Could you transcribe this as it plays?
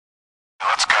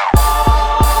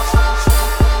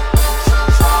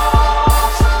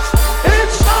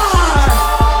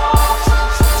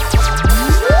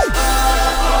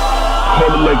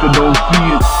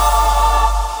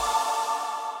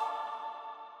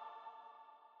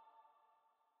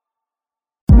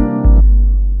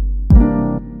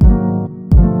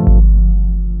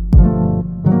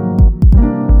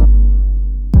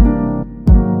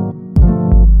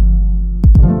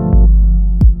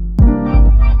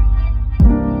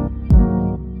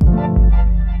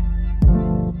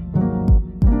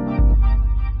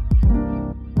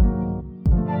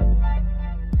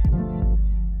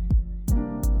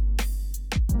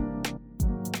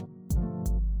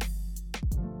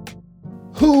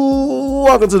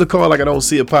Welcome to the Call Like I Don't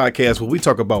See a podcast where we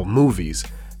talk about movies,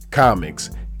 comics,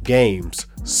 games,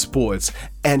 sports,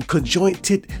 and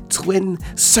conjointed twin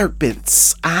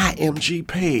serpents. I am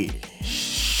GP.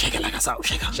 Shake it like a salt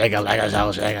shaker. Shake it like a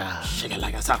salt shaker. Shake it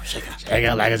like a salt shaker. Shake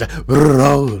it like a salt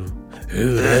roll.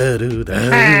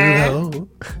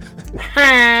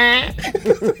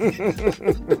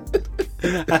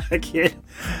 I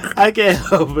can't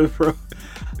help it, bro.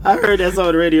 I heard that song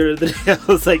on the radio the other day. I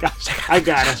was like, I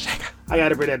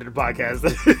gotta bring that to the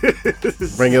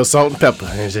podcast. Bring your salt and pepper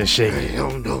and just shake it.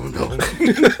 I'm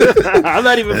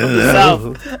not even from the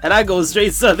South, and I go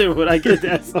straight Southern when I get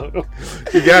that song.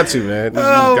 You got to, man.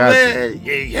 Oh, got man.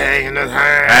 Yeah, in the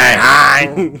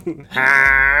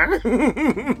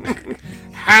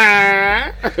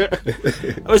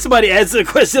Or somebody answer a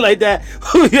question like that.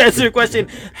 Who you answer a question?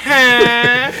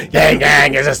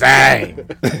 Gang is a thing.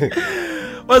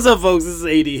 What's up, folks? This is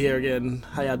AD here again.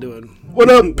 How y'all doing? What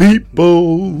up,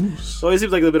 peoples? So it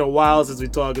seems like it's been a while since we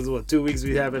talked. It's what, 2 weeks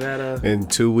we haven't had a... In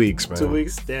 2 weeks, man. 2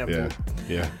 weeks? Damn.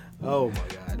 Yeah. Oh, my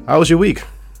God. How was your week?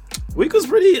 Week was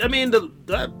pretty... I mean,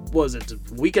 that was it, a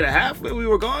week and a half when we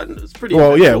were gone? It was pretty...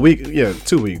 Well, eventful.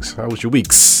 2 weeks. How was your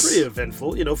weeks? Pretty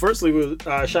eventful. You know, firstly, we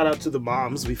shout out to the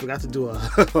moms. We forgot to do a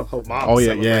mom. Oh,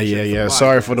 yeah.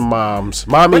 Sorry for the moms.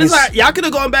 Mommies. But it's like, y'all could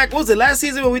have gone back. What was it, last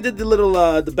season when we did the little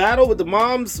the battle with the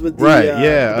moms? With the,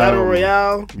 the Battle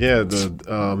Royale? Yeah,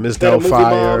 the Miss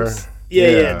Doubtfire.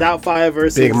 Yeah, Doubtfire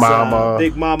versus Big Mama.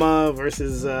 Big Mama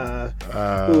versus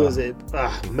who was it?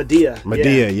 Medea.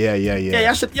 Yeah.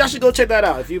 Yeah, y'all should go check that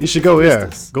out. If you should go,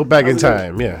 Go back in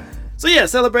time, yeah. So yeah,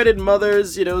 celebrated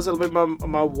mothers, celebrated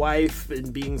my wife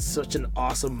and being such an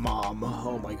awesome mom.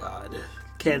 Oh my God.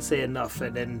 Can't say enough.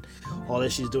 And then all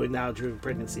that she's doing now during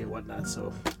pregnancy and whatnot.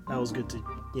 So that was good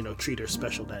to, treat her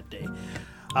special that day.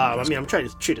 I'm trying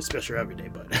to treat her special every day,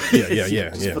 but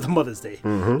yeah. for the Mother's Day.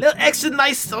 Little extra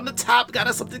nice on the top. Got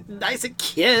us something nice and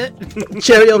cute.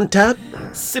 Cherry on top.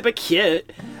 Super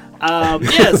cute. So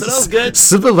that was good.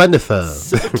 Super wonderful.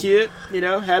 Super cute.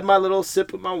 Had my little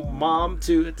sip with my mom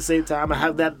too at the same time. I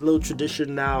have that little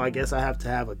tradition now. I guess I have to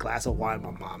have a glass of wine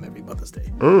with my mom every Mother's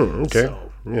Day. Okay.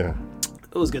 So, yeah.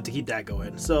 It was good to keep that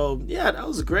going. So yeah, that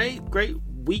was a great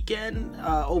weekend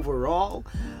overall.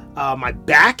 My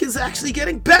back is actually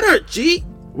getting better, G.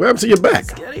 What happened to your back?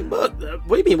 It's getting what do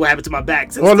you mean what happened to my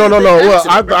back? No. Well,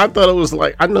 I thought it was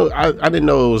like, I didn't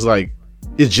know it was like,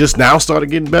 it just now started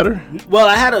getting better? Well,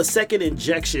 I had a second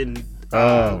injection,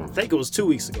 I think it was 2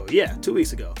 weeks ago. Yeah, 2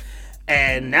 weeks ago.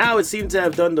 And now it seemed to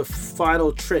have done the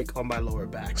final trick on my lower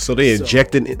back. So they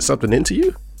injected something into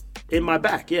you? In my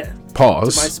back, yeah.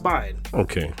 Pause. To my spine.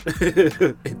 Okay.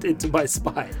 Into my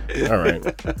spine. All right.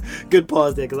 Good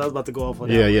pause there, because I was about to go off on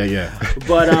that. Yeah.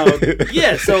 But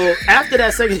so after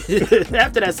that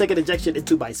second injection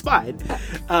into my spine,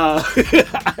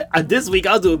 this week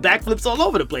I was doing backflips all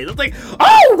over the place. I was like,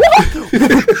 oh, what?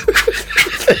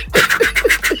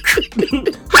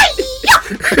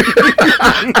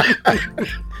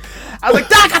 I was like,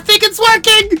 Doc, I think it's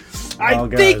working. I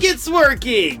think it's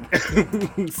working.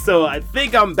 So I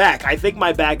think I'm back. I think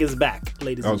my back is back,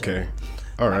 ladies and gentlemen. Okay.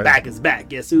 All right. My back is back.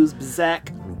 Guess who's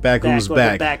back? Back who's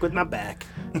back? Back with my back.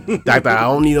 Doctor, I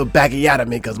don't need no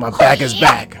bacchiotomy because my back is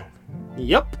back.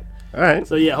 Yep. All right.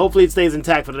 So yeah, hopefully it stays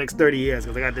intact for the next 30 years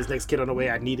because I got this next kid on the way.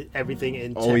 I need everything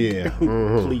in check. Oh yeah.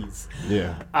 Mm-hmm. Please.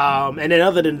 Yeah. And then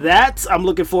other than that, I'm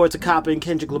looking forward to copying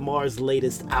Kendrick Lamar's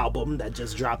latest album that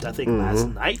just dropped, I think, last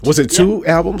night. Was it 2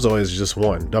 albums or is it just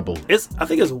one? Double? I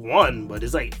think it's 1, but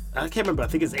it's like, I can't remember. I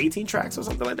think it's 18 tracks or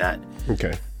something like that.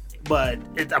 Okay. But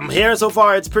I'm hearing so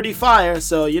far it's pretty fire.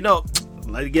 So,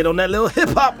 let's get on that little hip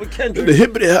hop with Kendrick. The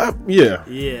hippity hop? Yeah.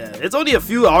 Yeah. It's only a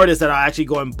few artists that are actually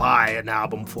going to buy an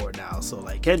album for now. So,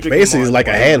 like, Kendrick basically, it's like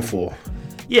a handful.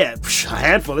 Yeah, a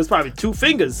handful. It's probably 2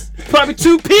 fingers. Probably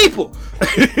 2 people.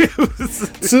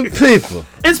 2 people.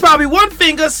 It's probably 1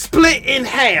 finger split in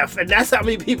half, and that's how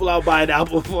many people I'll buy an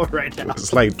album for right now.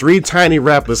 It's like 3 tiny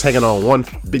rappers hanging on 1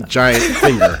 big giant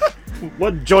finger.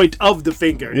 1 joint of the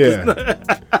finger. Yeah.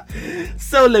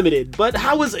 So limited. But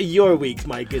how was your week,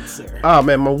 my good sir? Oh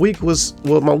man, my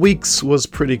weeks was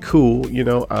pretty cool.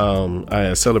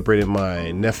 I celebrated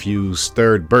my nephew's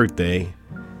 3rd birthday.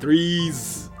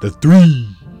 The 3.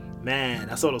 Man,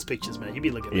 I saw those pictures, man. You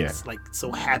be looking like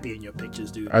so happy in your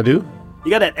pictures, dude. I do? You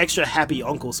got that extra happy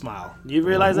uncle smile. You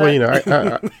realize that?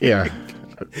 Well, yeah.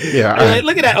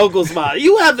 Look at that uncle smile.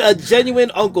 You have a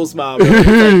genuine uncle smile, bro.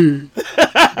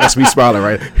 That's me smiling,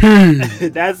 right?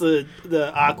 That's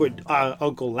the awkward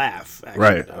uncle laugh. Actually,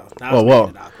 right.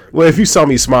 Well, if you saw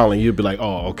me smiling, you'd be like,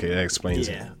 "Oh, okay, that explains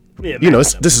it." Yeah,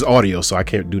 this is audio, so I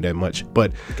can't do that much.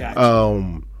 But,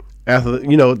 gotcha. after,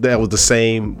 that was the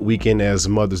same weekend as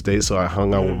Mother's Day, so I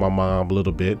hung out with my mom a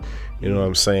little bit. You know what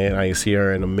I'm saying? I ain't see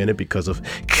her in a minute because of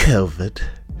COVID.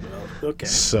 Okay.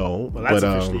 So, well, that's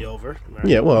officially over. Right.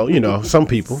 Yeah, well, some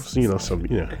people,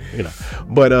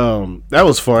 but that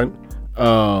was fun.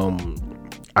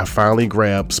 I finally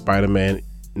grabbed Spider-Man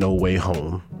No Way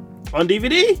Home. On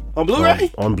DVD? On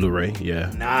Blu-ray? On Blu-ray,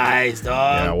 yeah. Nice,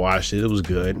 dog. Yeah, I watched it. It was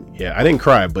good. Yeah, I didn't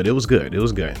cry, but it was good. It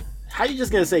was good. How you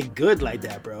just gonna say good like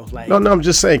that, bro? Like no, I'm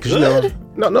just saying because no,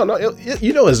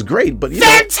 it's great, but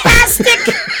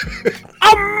fantastic,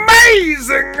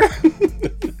 amazing,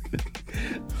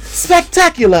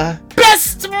 spectacular,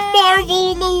 best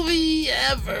Marvel movie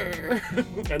ever.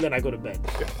 And then I go to bed.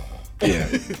 Yeah,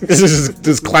 this is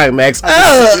this climax.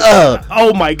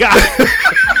 Oh my god.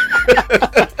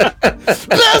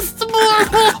 Best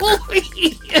Marvel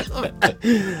movie ever.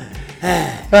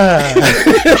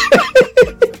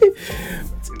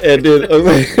 And then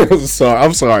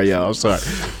I'm sorry, y'all. I'm sorry.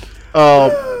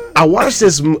 I watched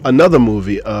another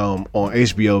movie on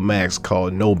HBO Max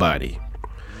called Nobody.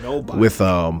 With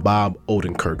Bob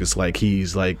Odenkirk. It's like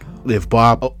he's like if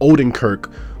Bob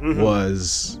Odenkirk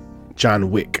was John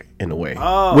Wick in a way,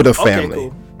 with a family.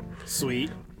 Cool.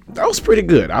 Sweet. That was pretty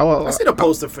good. I seen a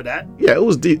poster for that. Yeah, it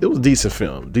was decent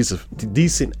film,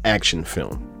 decent action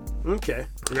film. Okay,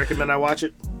 you recommend I watch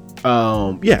it?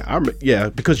 Yeah,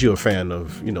 because you're a fan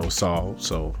of Saul,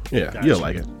 so yeah, gotcha. You'll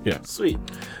like it. Yeah, sweet.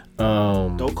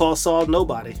 Don't call Saul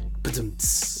nobody.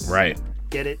 Right.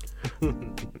 Get it?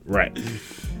 Right.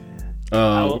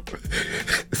 Go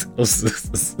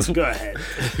ahead.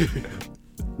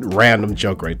 Random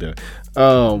joke right there.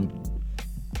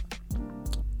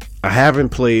 I haven't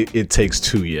played It Takes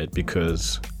Two yet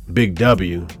because Big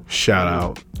W, shout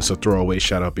out. It's a throwaway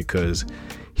shout out because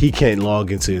he can't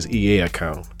log into his EA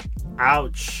account.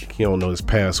 Ouch. He don't know his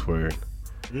password.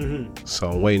 So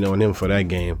I'm waiting on him for that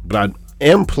game. But I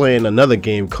am playing another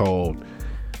game called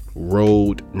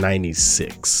Road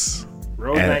 96.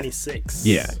 Road 96.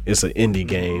 Yeah, it's an indie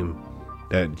game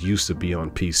that used to be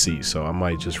on PC. So I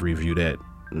might just review that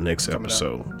next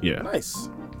episode. Yeah. Nice.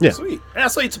 Yeah. Sweet. And I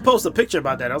saw you post a picture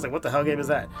about that. I was like, what the hell game is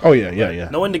that? Oh, yeah.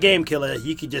 Knowing the game killer,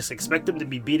 you could just expect him to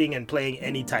be beating and playing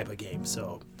any type of game.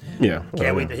 So, yeah.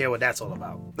 Can't wait to hear what that's all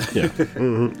about. Yeah.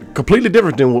 Completely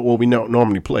different than what we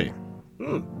normally play.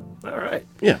 All right.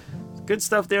 Yeah. Good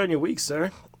stuff there on your week,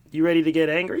 sir. You ready to get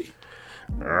angry?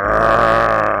 Call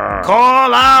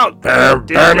out!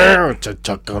 Call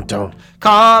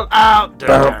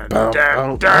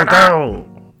out!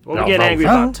 What we get angry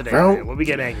about today, man? What we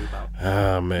get angry about?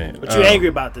 Oh, man. What you angry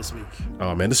about this week?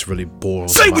 Oh, man, this really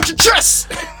boils. Say with your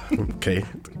chest! Okay.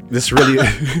 This really...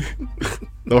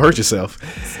 Don't hurt yourself.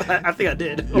 I think I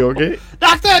did. You okay?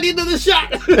 Doctor, I need another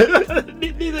shot.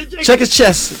 Check his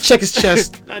chest. Check his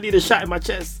chest. I need a shot in my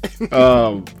chest.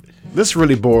 This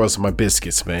really boils my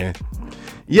biscuits, man.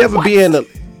 You ever be in a...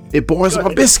 It boils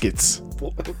my biscuits.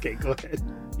 Okay, go ahead.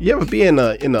 You ever be in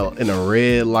a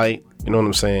red light, you know what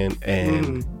I'm saying?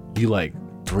 And you like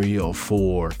 3 or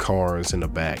 4 cars in the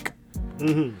back.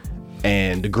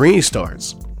 And the green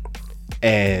starts.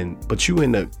 But you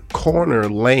in the corner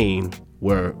lane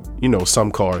where,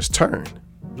 some cars turn.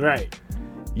 Right.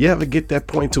 You ever get that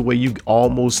point to where you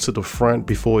almost to the front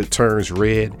before it turns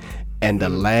red and the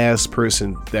last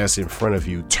person that's in front of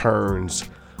you turns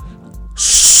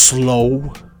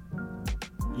slow?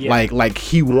 Yeah. Like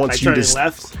he wants you to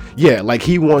left? Yeah, like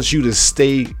he wants you to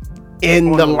stay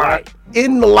in the light.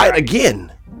 In the light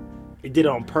again. He did it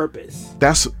on purpose.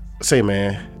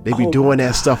 Man, they be doing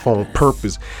that stuff on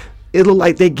purpose. It look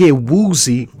like they get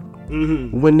woozy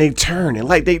when they turn. And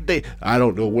like they I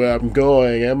don't know where I'm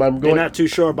going. They're not too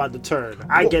sure about the turn.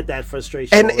 I get that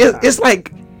frustration. And it's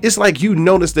like you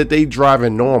notice that they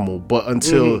driving normal, but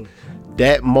until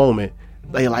that moment,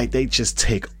 they just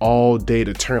take all day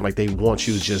to turn. Like they want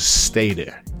you to just stay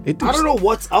there. I don't know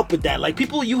what's up with that. Like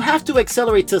people, you have to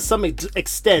accelerate to some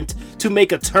extent to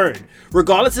make a turn,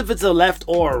 regardless if it's a left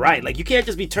or a right. Like you can't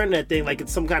just be turning that thing like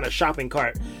it's some kind of shopping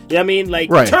cart. You know what I mean?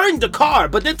 Like turn the car,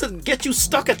 but then to get you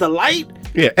stuck at the light.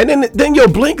 Yeah, and then your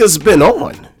blinker's been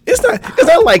on. It's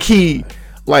not like he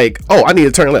I need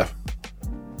to turn left.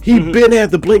 He been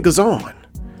had the blinkers on.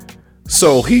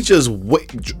 So he just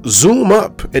zoom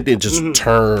up and then just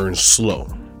turn slow.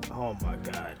 Oh my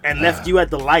God. And left you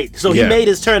at the light. So he made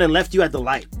his turn and left you at the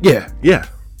light. Yeah.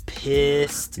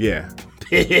 Pissed. Yeah.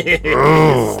 Hate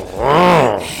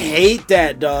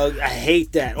that, dog. I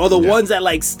hate that. Or the ones that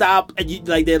like stop and you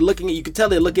like they're looking at, you can tell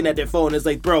they're looking at their phone. It's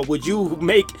like, bro, would you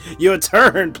make your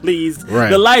turn, please? Right.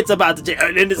 The light's about to change.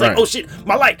 And then it's like, oh shit,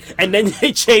 my light. And then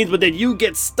they change, but then you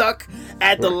get stuck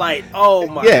at the light. Oh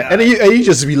my god. And you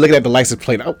just be looking at the license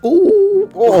plate. Ooh,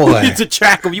 boy. To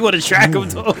track them. You want to track them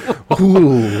though.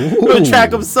 You want to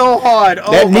track them so hard.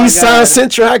 Oh that my Nissan god.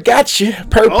 Sentra, I got you,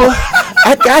 purple.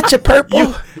 I got you,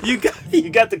 purple. You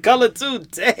got the color too.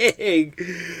 Dang.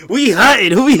 We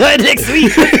hunting. Who we hunting next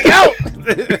week? Let's go.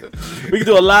 We can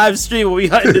do a live stream where we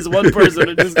hunting this one person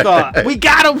in this car. We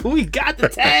got him. We got the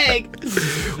tag.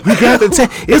 We got the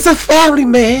tag. It's a family,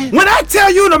 man. When I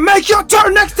tell you to make your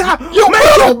turn next time, you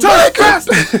make your turn fast.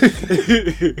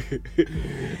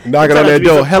 Knocking on that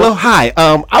door. Hello, hi.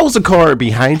 I was a car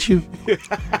behind you.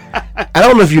 I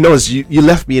don't know if you noticed. You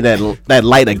left me in that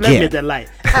light again. Left me at that light.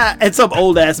 And some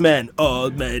old ass man. Oh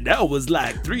man, that was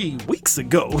like 3 weeks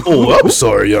ago. Oh, I'm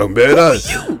sorry, young man.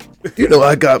 You know,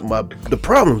 I got the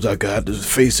problems I got to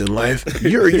face in life.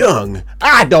 You're young.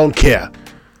 I don't care.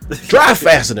 Drive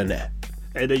faster than that.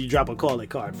 And then you drop a calling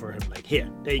card for him. Like, here,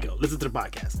 there you go. Listen to the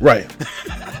podcast. Right.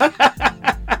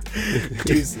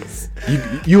 Deuces.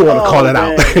 You want to call it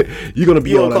out. You're going to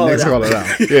be on the next call it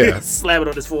out. Yeah. Slam it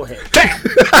on his forehead. Bam!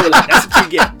 That's what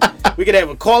you get. We're going to have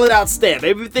a call it out stamp.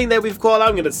 Everything that we've called out,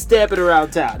 I'm going to stamp it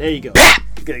around town. There you go.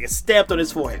 You're going to get stamped on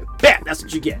his forehead. Bam! That's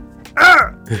what you get.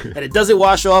 And it doesn't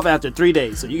wash off after 3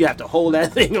 days, so you have to hold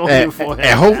that thing on your forehead.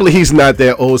 And hopefully he's not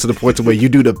that old to the point to where you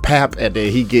do the pap and then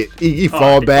he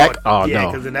fall back. Oh yeah,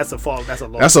 no, because then that's a fall. That's a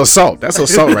long. That's assault. That's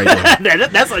assault right there.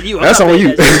 That's on you. That's on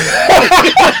you.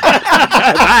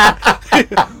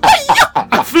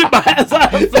 I flip my ass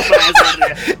out.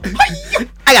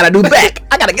 I gotta do back.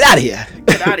 I gotta get out of here.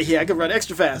 Get out of here. I can run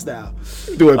extra fast now.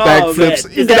 Doing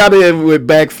backflips. You get out of here with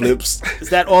backflips. Is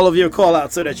that all of your call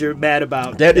outs so that you're mad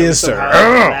about? That is, sir.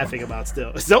 Laughing about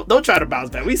still. Don't try to bounce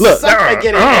back. We suck at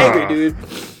getting angry, dude.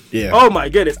 Yeah. Oh my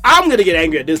goodness. I'm gonna get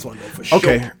angry at this one though, for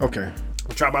sure. Okay.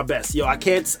 I'll try my best. Yo, I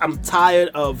can't. I'm tired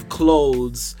of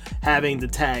clothes having the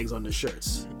tags on the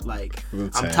shirts. Like,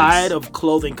 I'm tired of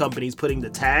clothing companies putting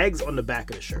the tags on the back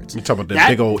of the shirts. You talking about the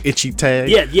big old itchy tag?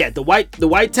 Yeah, the white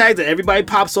tags that everybody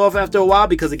pops off after a while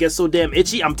because it gets so damn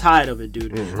itchy. I'm tired of it,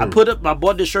 dude. Mm-hmm. I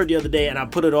bought this shirt the other day and I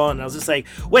put it on and I was just like,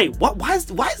 wait, why is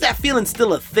that feeling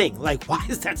still a thing? Like, why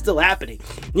is that still happening?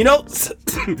 You know,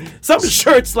 some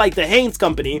shirts like the Hanes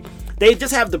company, they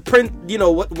just have the print, you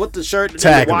know, what the shirt,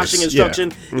 the washing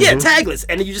instruction. Yeah, tagless.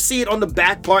 And you just see it on the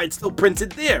back part, it's still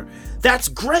printed there. That's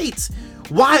great.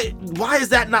 Why is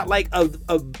that not like a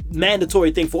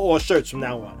mandatory thing for all shirts from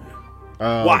now on?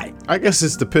 Why? I guess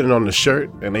it's depending on the shirt,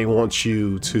 and they want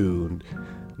you to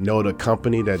know the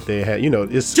company that they had. You know,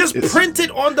 it's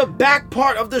printed on the back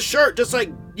part of the shirt, just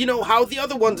like, you know, how the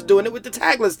other ones are doing it with the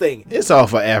tagless thing. It's all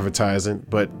for advertising,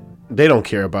 but they don't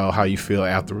care about how you feel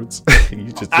afterwards.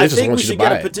 I think we should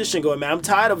get a petition going, man. I'm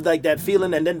tired of like that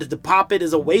feeling, and then to pop it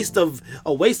is a waste of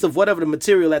whatever the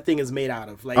material that thing is made out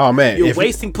of. Like, oh man, you're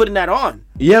wasting putting that on.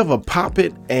 You ever pop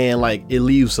it and like it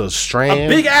leaves a strand, a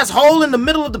big ass hole in the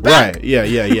middle of the back. Right?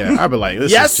 Yeah. I'd be like,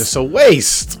 this is just a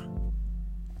waste.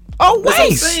 A waste. That's what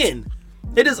I'm saying.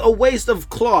 It is a waste of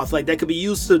cloth, like that could be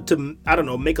used to I don't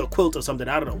know, make a quilt or something.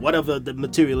 I don't know, whatever the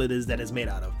material it is that it's made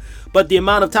out of. But the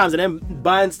amount of times, and then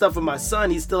buying stuff for my son,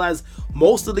 he still has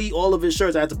mostly all of his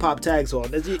shirts. I have to pop tags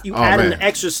on. You add an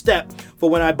extra step for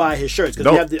when I buy his shirts,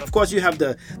 because of course you have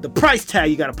the price tag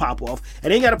you got to pop off,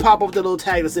 and then you got to pop off the little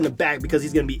tag that's in the back because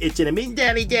he's gonna be itching. I mean,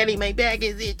 daddy, my back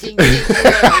is itching.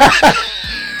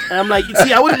 And I'm like,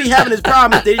 see, I wouldn't be having this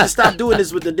problem if they just stopped doing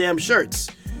this with the damn shirts.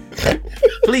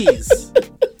 Please.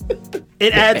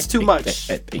 It adds too much.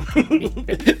 He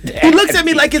looks at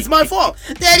me like it's my fault.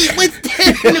 Daddy, what's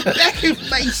that in the back of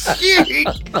my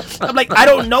shirt? I'm like, I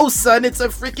don't know, son. It's a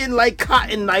freaking like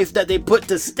cotton knife that they put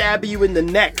to stab you in the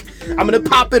neck. I'm gonna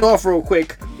pop it off real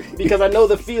quick because I know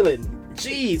the feeling.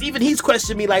 Jeez, even he's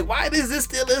questioning me like, why is this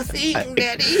still a thing,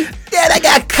 Daddy? Dad, I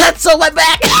got cuts on my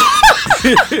back.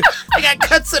 I got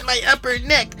cuts on my upper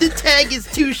neck. The tag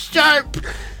is too sharp.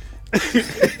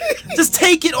 Just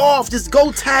take it off. Just go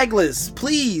tagless,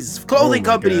 please. Clothing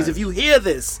companies, if you hear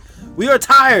this, we are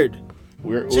tired.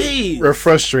 We're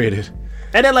frustrated.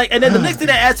 And then the next thing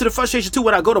that adds to the frustration too,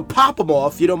 when I go to pop them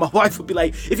off, you know, my wife would be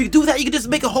like, if you do that, you can just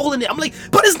make a hole in it. I'm like,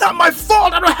 but it's not my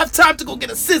fault. I don't have time to go get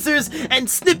a scissors and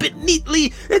snip it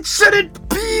neatly. It shouldn't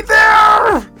be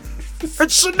there.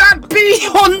 It should not be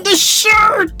on the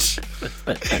shirt.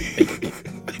 I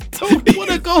don't want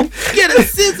to go get a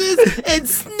scissors and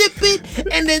snip it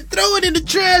and then throw throw it in the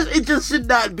trash. It just should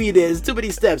not be there. There's too many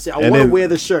steps. I want to wear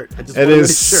the shirt. I just want to wear the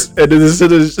shirt. And then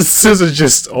the scissors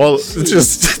just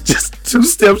 2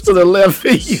 steps to the left.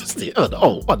 And you still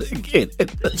don't want to get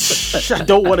it. I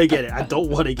don't want to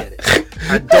get it.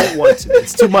 I don't want to.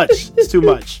 It's too much. It's too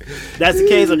much. That's the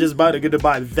case. I'm just about to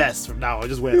buy vests from now. I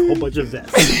just wear a whole bunch of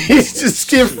vests. Just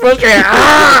get fucking.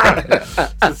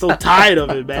 I'm so tired of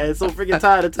it, man. So freaking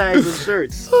tired of tags and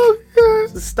shirts. Oh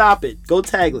God! Just stop it. Go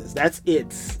tagless. That's it.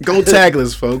 Go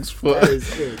tagless, folks. That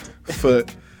is it. For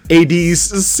AD's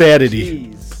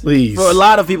sanity, please. For a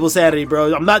lot of people's sanity,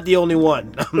 bro. I'm not the only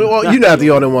one. Well, you're not the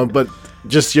only one, but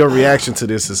just your reaction to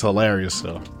this is hilarious.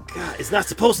 So. God, it's not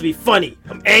supposed to be funny.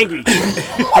 I'm angry.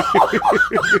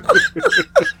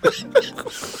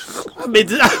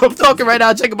 I'm talking right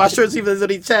now, checking my shirt, see if there's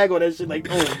any tag on that shit. Like,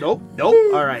 oh, nope.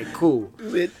 All right, cool.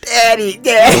 Daddy.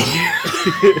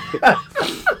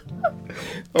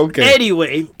 Okay.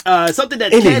 Anyway, something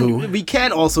that we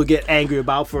can also get angry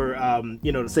about for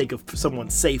the sake of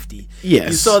someone's safety. Yes.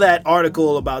 You saw that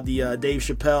article about the Dave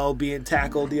Chappelle being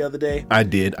tackled the other day? I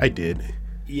did.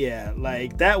 Yeah,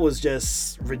 like that was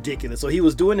just ridiculous. So he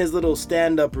was doing his little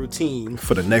stand-up routine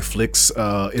for the Netflix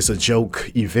It's a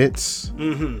Joke events.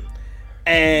 Mm-hmm.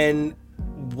 And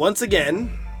once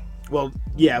again,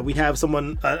 we have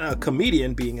someone, a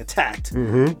comedian, being attacked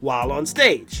while on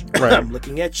stage. Right. I'm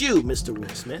looking at you, Mr. Will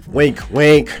Smith. Wink,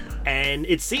 wink. And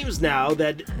it seems now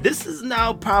that this is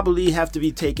now probably have to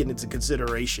be taken into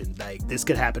consideration. Like this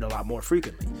could happen a lot more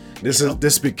frequently.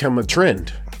 This become a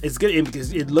trend. It's good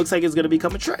because it looks like it's going to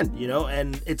become a trend,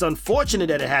 and it's unfortunate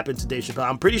that it happened to Dave Chappelle.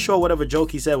 I'm pretty sure whatever joke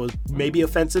he said was maybe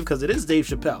offensive because it is Dave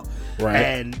Chappelle. Right.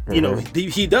 And,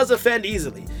 he does offend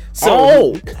easily.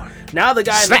 So now the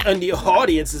guy in the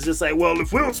audience is just like, well,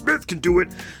 if Will Smith can do it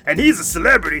and he's a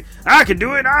celebrity, I can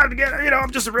do it.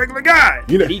 I'm just a regular guy.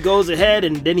 And he goes ahead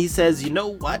and then he says, you know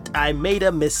what? I made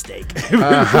a mistake.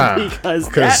 Because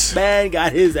that man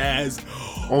got his ass.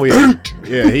 Oh yeah,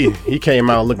 yeah. He came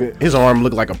out looking. His arm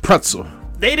looked like a pretzel.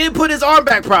 They didn't put his arm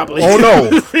back properly. Oh no,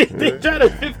 they tried to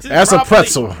lift it. That's properly. A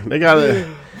pretzel. They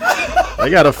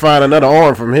gotta find another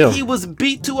arm from him. He was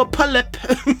beat to a pulp.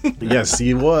 Yes,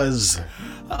 he was.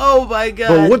 Oh my God!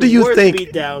 But what do you think?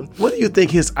 Beatdown. What do you think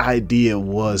his idea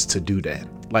was to do that?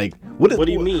 Like, what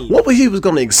do you mean? What he was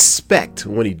gonna expect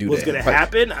when he do that? What's gonna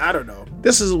happen? I don't know.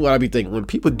 This is what I be thinking when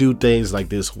people do things like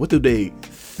this. What do they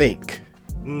think?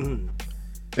 Mm-hmm.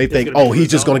 They think, he's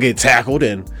just going to get tackled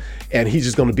and he's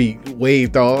just going to be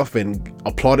waved off and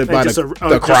applauded by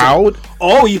the crowd.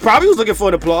 He probably was looking for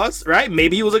an applause, right?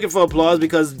 Maybe he was looking for applause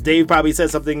because Dave probably said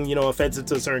something, offensive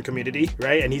to a certain community,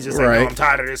 right? And he's just like, I'm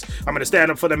tired of this. I'm going to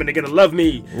stand up for them and they're going to love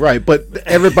me. Right, but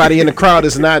everybody in the crowd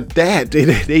is not that.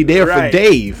 They there for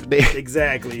Dave.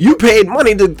 Exactly. You paid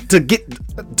money to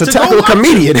tackle a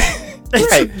comedian.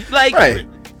 Right.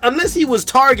 Unless he was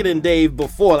targeting Dave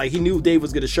before, like he knew Dave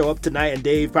was going to show up tonight and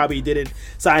Dave probably didn't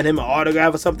sign him an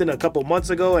autograph or something a couple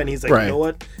months ago and he's like, you know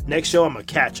what? Next show, I'm going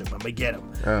to catch him. I'm going to get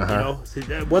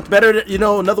him. What's better,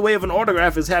 another way of an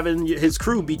autograph is having his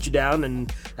crew beat you down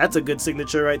and that's a good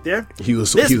signature right there.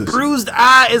 This bruised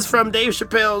eye is from Dave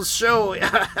Chappelle's show.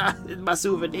 It's my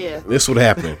souvenir. This would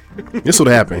happen.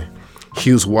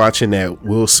 He was watching that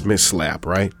Will Smith slap,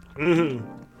 right? Mm-hmm.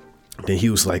 Then he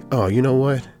was like, oh, you know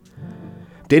what?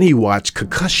 Then he watched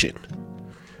Concussion,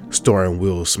 starring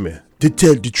Will Smith, to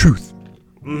tell the truth.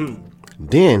 Mm-hmm.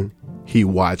 Then he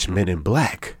watched Men in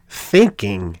Black,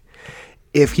 thinking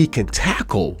if he can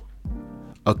tackle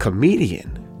a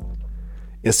comedian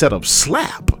instead of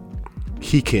slap,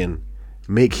 he can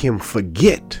make him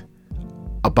forget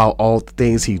about all the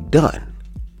things he's done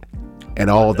and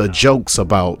all the jokes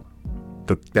about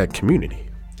that community.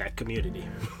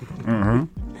 Mm-hmm.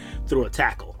 Through a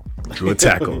tackle.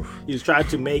 He was trying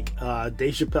to make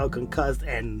Dave Chappelle concussed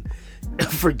and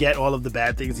forget all of the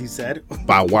bad things he said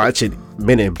by watching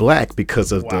Men in Black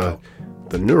because of the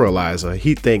neuralizer.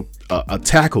 He think a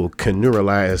tackle can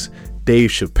neuralize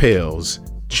Dave Chappelle's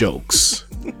jokes.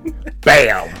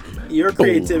 Bam. Your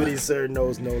creativity, sir,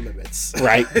 knows no limits.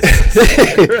 Right.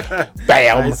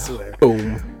 Bam. I swear.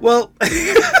 Boom. Well,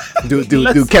 do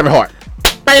Kevin Hart.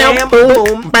 Bam.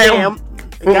 Boom. Bam.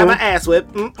 Got my ass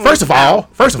whipped. First of all,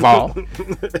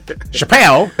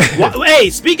 Chappelle. Hey,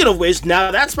 speaking of which,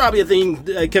 now that's probably a thing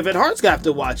Kevin Hart's got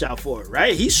to watch out for,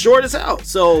 right? He's short as hell,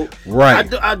 so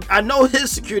right. I know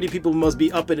his security people must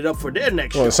be upping it up for their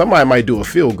next show. Somebody might do a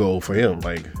field goal for him,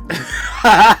 like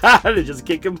they just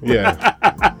kick him. Yeah,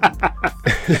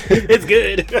 it's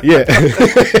good. Yeah,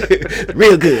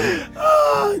 real good.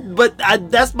 But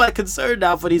that's my concern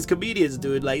now for these comedians,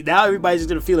 dude. Like, now everybody's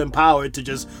gonna feel empowered to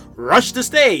just rush the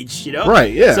stage, you know?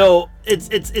 Right, yeah. So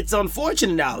it's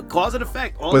unfortunate now, cause and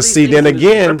effect. But see, then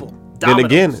again,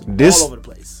 this all over the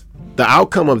place. The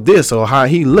outcome of this, or how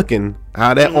he looking,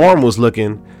 how that arm was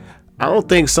looking, I don't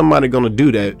think somebody gonna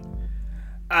do that.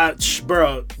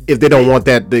 Bro, if they don't want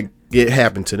that to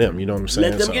happen to them, you know what I'm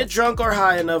saying? Let them get drunk or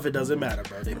high enough, it doesn't matter,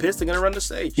 bro. They pissed, they're gonna run the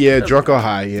stage. Yeah, drunk or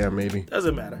high, yeah, maybe.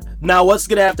 Doesn't matter. Now, what's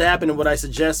gonna have to happen, and what I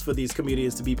suggest for these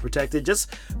comedians to be protected,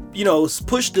 just, you know,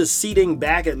 push the seating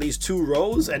back at least 2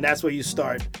 rows, and that's where you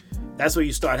start. That's where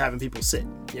you start having people sit.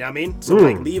 You know what I mean? So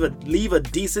like leave a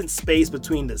decent space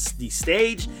between the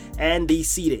stage and the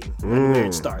seating where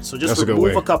it starts. So just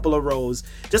remove a couple of rows,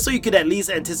 just so you can at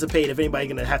least anticipate if anybody's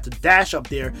gonna have to dash up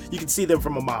there, you can see them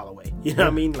from a mile away. You know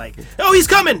what I mean? Like, oh, he's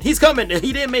coming. He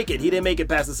didn't make it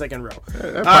past the second row.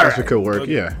 That possibly could work.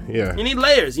 Okay. Yeah. You need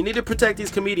layers. You need to protect these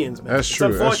comedians, man. That's true.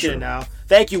 It's unfortunate now.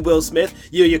 Thank you, Will Smith.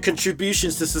 Your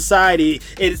contributions to society,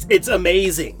 it's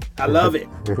amazing. I love it.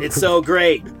 It's so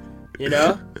great. You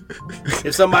know,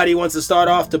 if somebody wants to start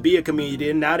off to be a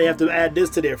comedian, now they have to add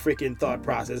this to their freaking thought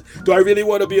process. Do I really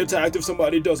want to be attacked if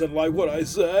somebody doesn't like what I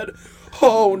said?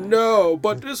 Oh no,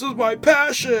 but this is my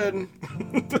passion.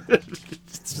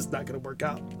 It's just not gonna work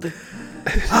out.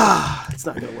 It's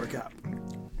not gonna work out.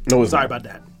 No, sorry about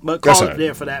that. But call it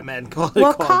there for that, man. Call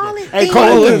it. Hey,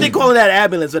 they calling that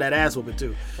ambulance for that ass whooping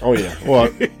too. Oh yeah.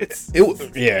 Well,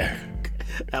 yeah.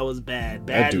 That was bad.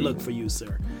 Bad look for you,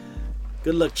 sir.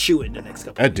 Good luck chewing the next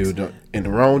couple. That dude in the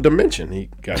wrong dimension.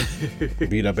 He got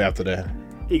beat up after that.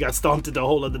 He got stomped into a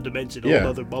whole other dimension, whole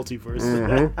other multiverse.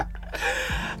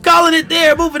 Mm-hmm. Calling it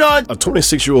there. Moving on. A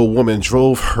 26-year-old woman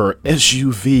drove her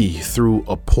SUV through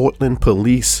a Portland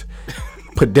police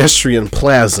pedestrian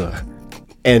plaza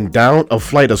and down a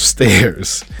flight of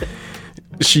stairs.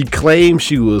 She claimed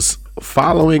she was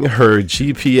following her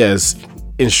GPS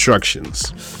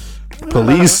instructions.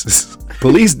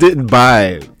 Police didn't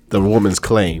buy the woman's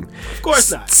claim, of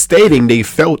course not, stating they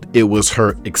felt it was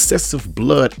her excessive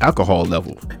blood alcohol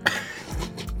level.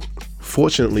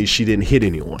 Fortunately, she didn't hit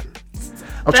anyone.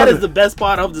 That is the best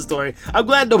part of the story. I'm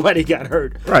glad nobody got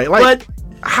hurt. Right, like, but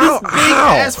this big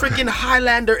ass freaking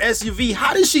Highlander SUV,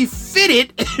 how did she fit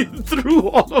it through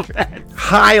all of that?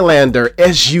 Highlander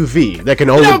SUV. There can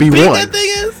only be one. That thing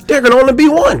is? There can only be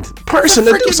one person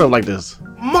to do something like this.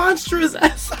 Monstrous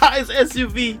size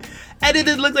SUV. And it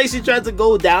didn't look like she tried to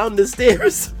go down the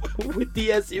stairs with the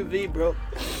SUV, bro.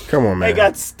 Come on, man. They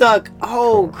got stuck.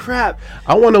 Oh, crap.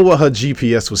 I wonder what her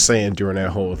GPS was saying during that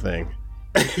whole thing.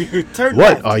 Turn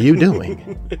what left. Are you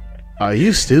doing? Are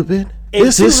you stupid?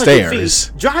 This is stairs.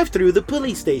 Feet, drive through the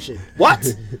police station.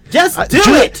 What? Just do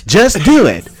it. Just do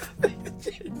it.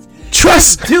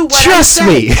 Trust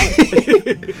me.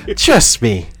 Trust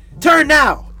me. Turn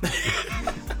now.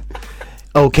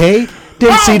 Okay.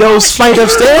 Didn't see those flight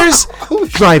of stairs?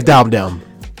 Drive down them.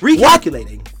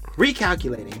 Recalculating.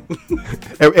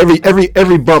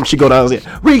 Every bump she go down there.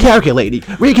 Recalculating.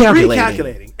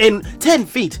 In 10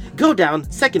 feet, go down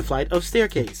second flight of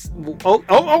staircase.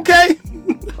 Okay.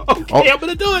 I'm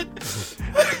gonna do it.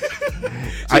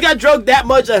 She got drunk that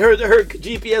much that her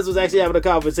GPS was actually having a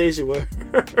conversation with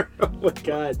her. Oh my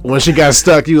god. When she got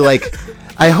stuck, you like,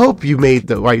 I hope you made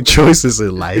the right choices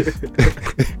in life.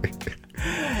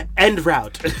 End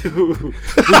route. Would you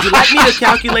like me to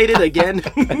calculate it again?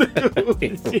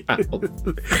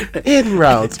 End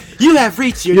route. You have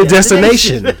reached your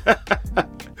destination.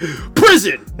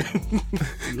 Prison.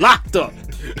 Locked up.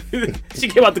 She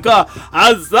came out the car.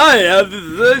 I'm sorry.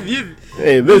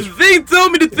 This thing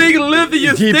told me to take a lift at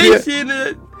your station.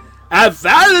 I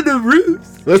followed the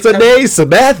routes. What's her name?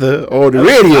 Samantha on the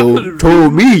radio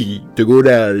told me to go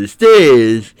down the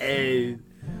stairs.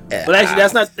 But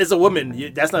actually, it's a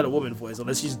woman. That's not a woman voice,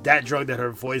 unless she's that drunk that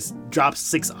her voice drops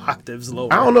 6 octaves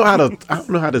lower. I don't know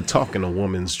how to talk in a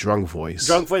woman's drunk voice.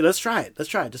 Drunk voice. Let's try it.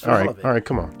 Just for all of it. All right,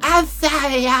 come on. I'm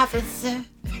sorry, officer.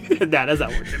 Nah, that's not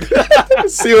working.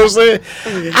 See what I'm saying?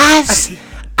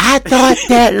 I thought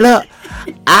that, look,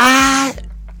 I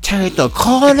turned the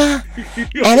corner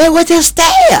and it was the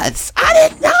stairs. I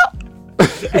didn't know.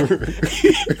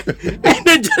 And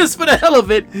then just for the hell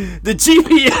of it, the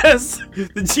GPS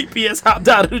hopped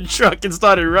out of the truck and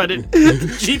started running. The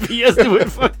GPS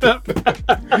went fucked up.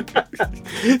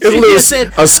 GPS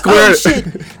said, a square.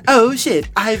 Oh shit,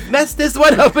 I've messed this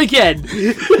one up again.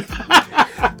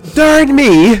 Darn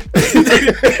me.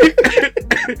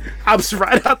 Hops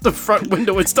right out the front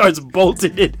window and starts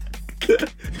bolting it.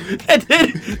 And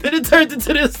then it turned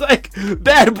into this like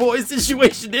bad boy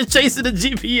situation. They're chasing the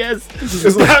GPS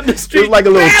down the street. It's like a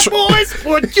little bad boys,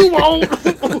 what you want?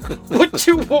 What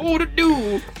you want to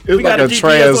do? We like got a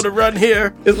GPS on the run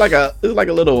here. It's like a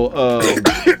little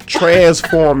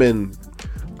transforming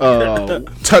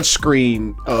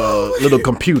touchscreen little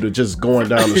computer just going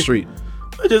down the street.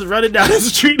 Just running down the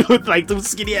street with like those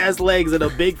skinny ass legs and a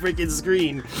big freaking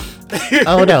screen.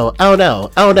 Oh no! Oh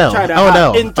no! Oh no! Try to Oh hop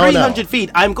no! in 300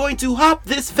 feet. I'm going to hop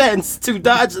this fence to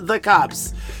dodge the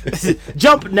cops.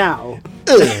 Jump now.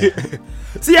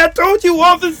 See, I told you,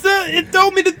 officer. It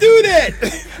told me to do that.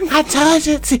 I told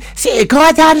you. See,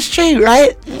 going down the street,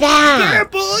 right? Yeah, Nah.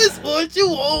 boys, what you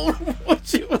want?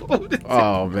 What you want?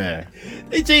 Oh man.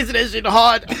 They chasing that shit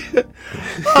hard.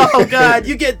 Oh God,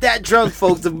 you get that drunk,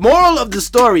 folks. The moral of the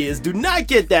story is: do not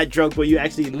get that drunk where you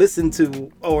actually listen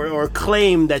to or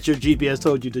claim that your GPS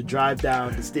told you to drive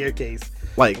down the staircase.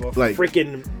 Like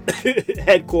freaking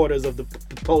headquarters of the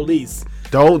police.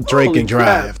 don't drink Holy and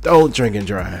drive. crap. Don't drink and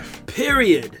drive.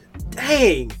 Period.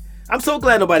 Dang. I'm so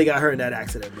glad nobody got hurt in that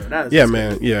accident, bro. That is Yeah, just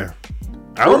man. Yeah.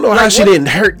 I don't know how she didn't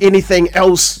hurt anything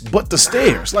else but the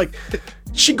stairs. Like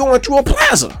she going through a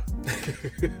plaza.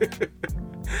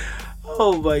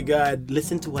 Oh my God.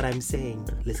 Listen to what I'm saying.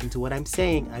 Listen to what I'm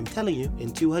saying. I'm telling you,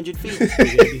 in 200 feet, you're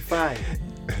going to be fine.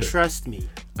 Trust me.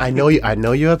 I know you. I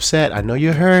know you're upset. I know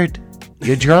you're hurt.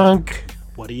 You're drunk.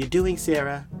 What are you doing,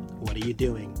 Sarah? What are you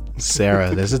doing? Sarah,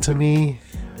 listen to me.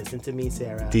 Listen to me,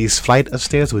 Sarah. These flight of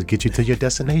stairs will get you to your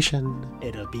destination.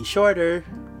 It'll be shorter.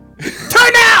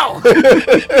 Turn now!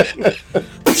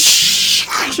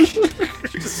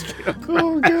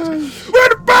 Oh god. Where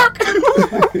the fuck?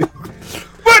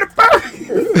 Where the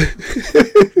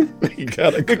fuck? You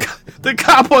gotta The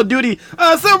cop on duty.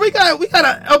 So we got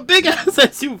a big ass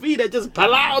SUV that just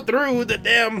plowed through the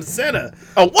damn center.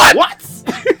 Oh what? What?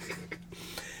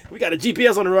 We got a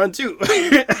GPS on the run too.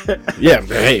 Yeah,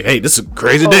 hey, this is a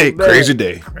crazy day. man. Crazy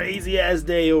day. Crazy ass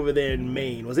day over there in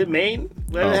Maine. Was it Maine?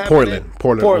 Where it happened Portland. at?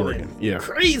 Portland, Oregon. Yeah.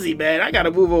 Crazy, man. I gotta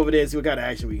move over there and see what kind of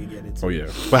action we can get into. Oh yeah.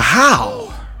 But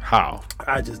how? How?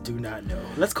 I just do not know.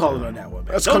 Let's call it on that one,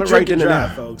 man. Let's Don't call it drink right and then and drive,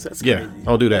 now. folks. That's Yeah, crazy.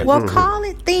 don't do that. Well, Mhm. call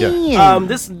it then.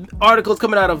 This article is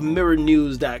coming out of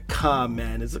mirrornews.com,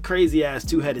 man. It's a crazy ass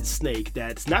two-headed snake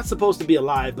that's not supposed to be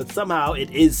alive, but somehow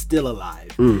it is still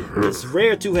alive. This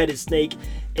rare two-headed snake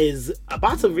is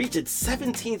about to reach its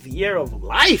 17th year of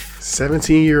life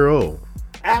 17-year-old.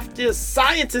 after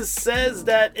scientists says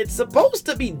that it's supposed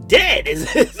to be dead.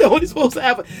 It's only supposed to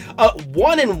have a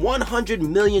 1 in 100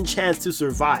 million chance to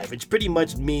survive, which pretty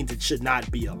much means it should not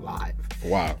be alive.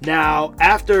 Wow. Now,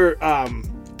 after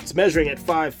it's measuring at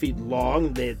 5 feet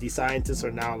long, the scientists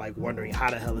are now like wondering how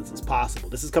the hell is this possible.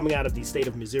 This is coming out of the state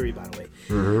of Missouri, by the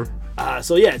way.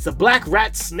 So yeah, it's a black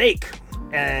rat snake,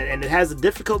 and it has a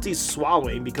difficulty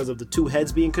swallowing because of the two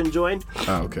heads being conjoined.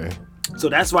 Oh, okay. So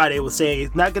that's why they were saying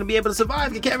it's not going to be able to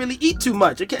survive. It can't really eat too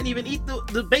much. It can't even eat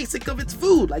the basic of its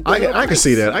food. Like I can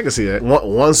see that. I can see that.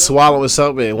 One swallowing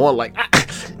something and one like.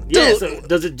 yeah. Dude, So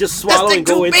does it just swallow thing and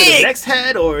go too into big. the next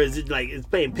head, or is it like it's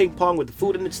playing ping pong with the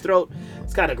food in its throat?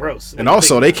 It's kind of gross. And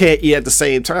also, they can't eat at the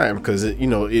same time because it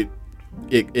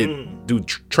do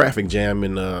traffic jam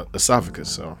in the esophagus.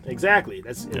 So Exactly.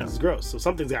 It's gross. So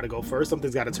something's got to go first.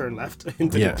 Something's got to turn left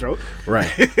into Yeah. the throat.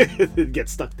 right, It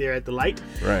gets stuck there at the light.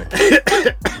 right.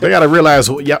 They gotta realize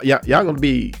y'all gonna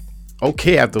be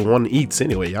okay after one eats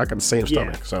anyway. Y'all got the same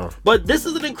Yeah. stomach. So But this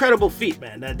is an incredible feat,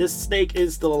 man. That this snake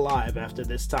is still alive after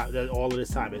this time. All of this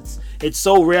time, it's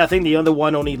so rare. I think the other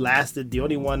one only lasted. The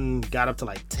only one got up to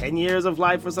like 10 years of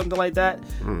life or something like that.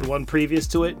 The one previous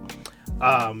to it.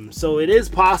 So it is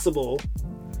possible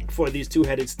for these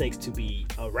two-headed snakes to be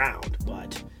around,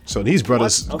 but these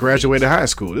brothers What a graduated high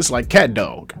school. It's like cat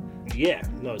dog. yeah,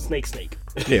 no, it's snake.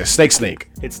 Yeah, snake.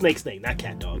 It's snake, not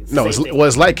cat dog. No, Same thing.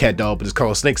 it's like cat dog, but it's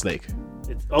called snake.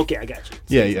 It's, okay, I got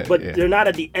you. Yeah. But yeah. they're not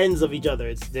at the ends of each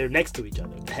other. They're next to each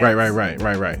other. The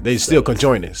Right. heads. They still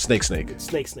conjoined. Snake. Snake.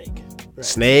 Right. Snake. But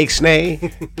Snake.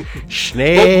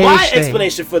 my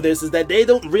explanation for this is that they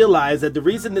don't realize that the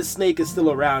reason this snake is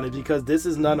still around is because this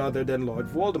is none other than Lord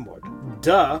Voldemort.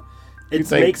 Duh. It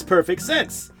think- makes perfect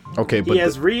sense. Okay, but He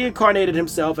has reincarnated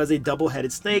himself as a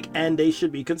double-headed snake, and they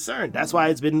should be concerned. That's why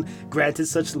it's been granted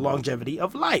such longevity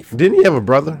of life. didn't he have a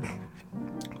brother?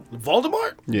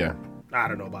 Voldemort? Yeah. I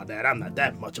don't know about that. I'm not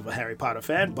that much of a Harry Potter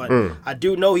fan, but Hmm. I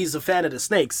do know he's a fan of the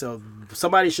snake, so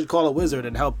somebody should call a wizard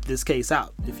and help this case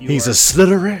out. If you He's are- a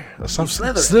Slytherin or something.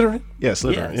 Slytherin. Slytherin? Yeah,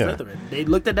 Slytherin. yeah, Yeah. Slytherin. They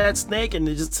looked at that snake and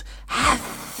they just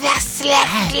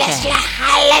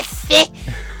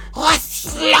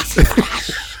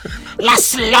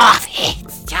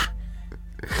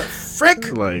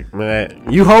frick? Like,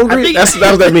 man, you hungry? That's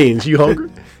what that means. You hungry?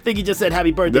 I think he just said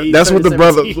happy birthday. That's what the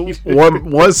brother,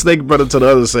 one snake brother to the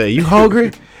other say. You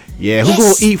hungry? Yeah, who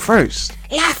gonna eat first?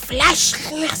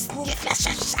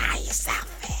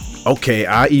 Okay,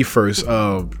 I eat first.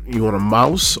 You want a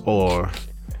mouse or?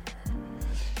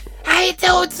 I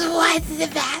don't want the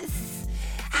mouse.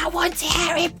 I want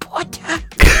Harry Potter.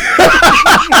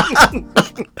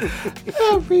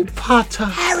 Harry Potter.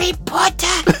 Harry Potter.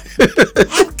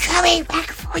 I'm coming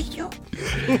back for you.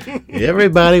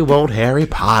 Everybody want Harry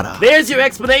Potter. There's your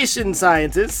explanation,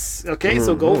 scientists. Okay,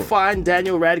 so go find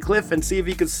Daniel Radcliffe and see if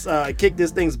he could kick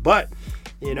this thing's butt.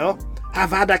 You know,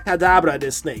 Avada Kedavra,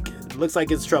 this snake. It looks like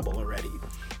it's trouble already.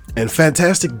 And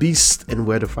Fantastic Beasts and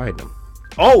where to find them.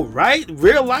 Oh, right,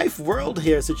 real life world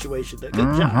here situation. Good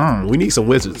job. We need some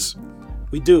wizards.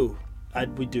 We do.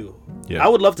 We do. Yeah. I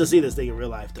would love to see this thing in real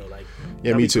life, though. Like,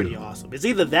 yeah, that'd me be too. Pretty awesome. It's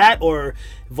either that or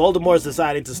Voldemort's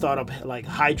deciding to start up like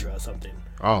Hydra or something.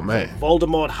 Oh man.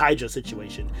 Voldemort Hydra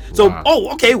situation. So,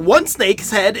 okay, one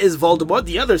snake's head is Voldemort,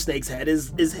 the other snake's head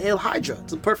is Hail Hydra.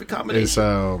 It's a perfect combination. It's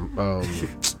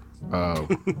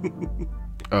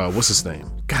what's his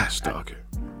name? Gosh, dog.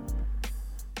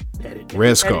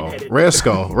 Red Skull. Red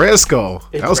Skull.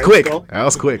 That was quick. That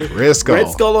was quick. Red Skull. Red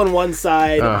Skull on one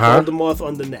side, Voldemort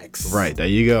on the next. Right, there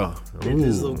you go. It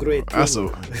is a great thing. That's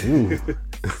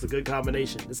It's a good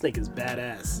combination. This snake is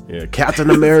badass. Yeah,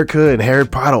 Captain America and Harry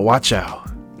Potter, watch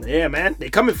out. Yeah, man. They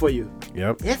coming for you.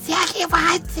 Yep. Exactly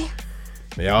what?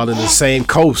 They all in the same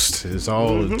coast. It's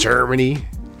all Germany,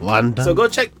 London. So go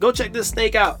check this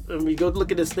snake out. I mean, go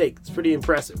look at this snake. It's pretty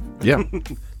impressive. Yep.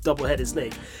 Double-headed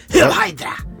snake. Hail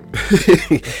Hydra.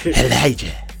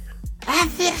 Elijah.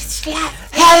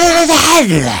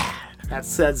 That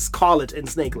says call it in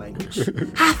snake language.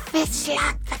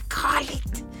 Call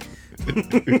it.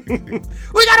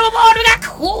 We gotta move on. We got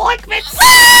quick bits.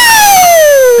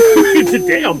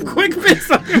 Damn, quick bits.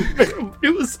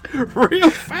 It was real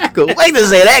fast. Wait to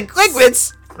say that. Quick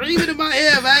bits. Screaming in my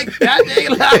ear, man. God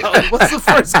dang loud. What's the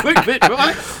first quick bit,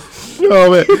 boy?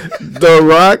 Oh man, The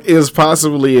Rock is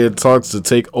possibly in talks to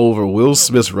take over Will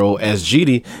Smith's role as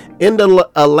Genie in the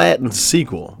Aladdin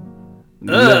sequel.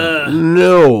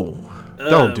 No.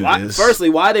 Don't do this. Firstly,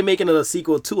 why are they making it a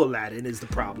sequel to Aladdin is the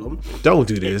problem. Don't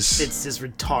do this. It's just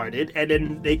retarded, and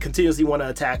then they continuously want to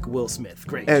attack Will Smith.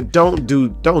 Great. And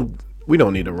we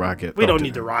don't need The Rock. We don't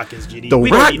need The Rock as Genie. Don't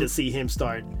need to see him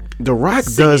start. The Rock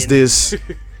does this.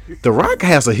 The Rock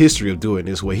has a history of doing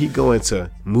this, where he go into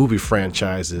movie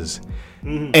franchises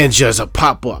and just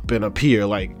pop up and appear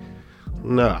like,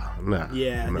 nah.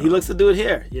 Yeah, he looks to do it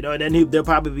here, you know, and then they'll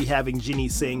probably be having Genie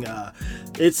sing,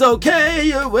 "It's okay,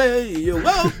 you're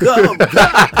welcome."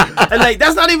 And like,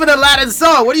 that's not even an Aladdin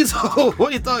song. What are you talking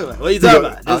about?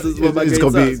 This is what my it's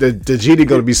gonna be the Genie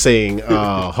gonna be saying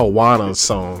Moana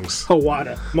songs.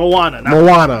 Moana.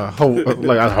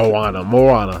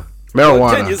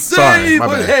 Marijuana. Can you say,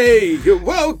 but hey, you're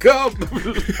welcome.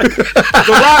 The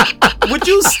Rock, would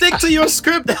you stick to your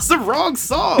script? That's the wrong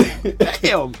song.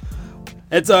 Damn.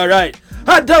 It's all right.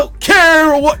 I don't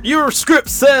care what your script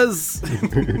says.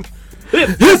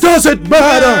 It doesn't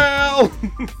matter.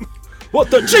 What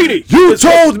the Genie? You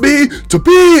told me to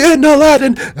be in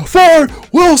Aladdin for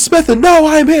Will Smith, and now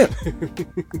I'm here.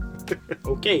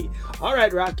 Okay. All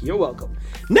right, Rock. You're welcome.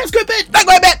 Next quick bit.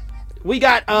 We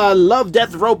got Love,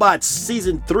 Death, Robots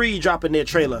Season 3 dropping their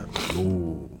trailer.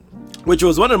 Ooh. Which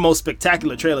was one of the most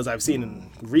spectacular trailers I've seen in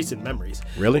recent memories.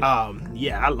 Really?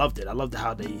 Yeah, I loved it. I loved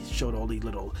how they showed all these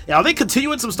little... Are they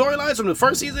continuing some storylines from the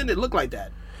first season? It looked like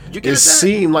that. Did you get it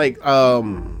seemed like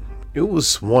it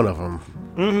was one of them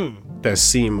that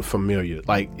seemed familiar.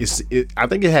 Like, I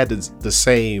think it had the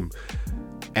same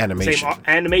animation. Same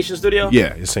animation studio?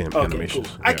 Yeah, it's same animation.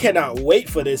 Cool. Yeah. I cannot wait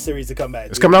for this series to come back.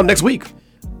 It's coming out next week.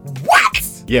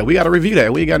 What? Yeah, we got to review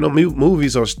that. We ain't got no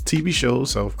movies or TV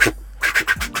shows, so...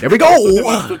 There we go.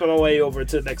 I'm flipping my way over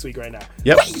to next week right now.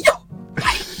 Yep.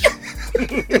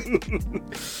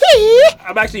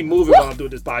 I'm actually moving while I'm doing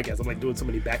this podcast. I'm like doing so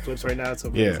many backflips right now. So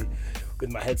crazy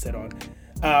with my headset on.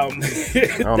 I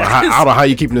don't know how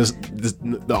you keeping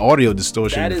the audio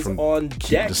distortion. That is on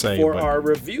deck for our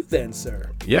review, then,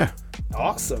 sir. Yeah.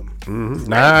 Awesome.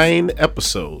 9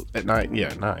 episodes at 9.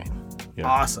 Yeah, 9. Yeah.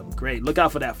 Awesome. Great. Look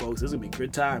out for that, folks. This is gonna be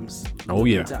good times.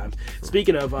 Good times.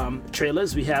 Speaking of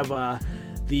trailers, we have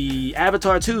the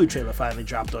Avatar 2 trailer finally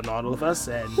dropped on all of us,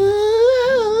 and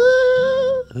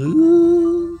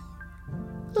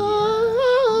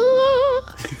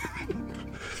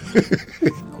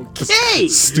okay.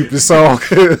 Stupid song.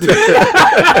 Stupid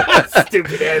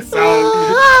ass song.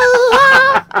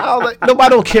 Nobody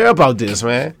don't care about this,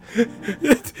 man.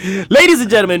 Ladies and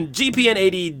gentlemen,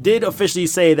 GPN80 did officially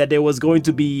say that there was going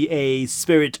to be a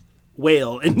spirit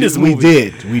whale in this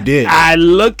movie. We did. I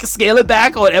scale it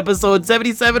back on episode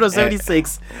 77 or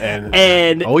 76.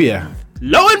 And oh yeah.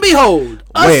 Lo and behold,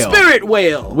 a spirit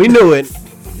whale. We knew it.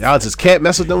 Y'all just can't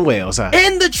mess with them whales, huh?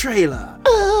 In the trailer,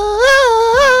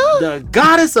 the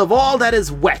goddess of all that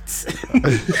is wet.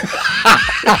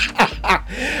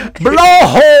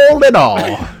 Blowhole and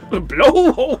all.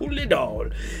 Blowhole and all.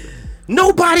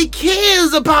 Nobody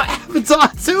cares about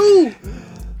Avatar 2.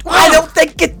 I don't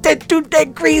think it did do their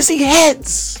greasy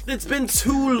heads. It's been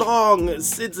too long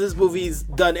since this movie's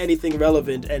done anything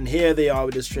relevant, and here they are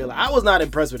with this trailer. I was not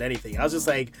impressed with anything. I was just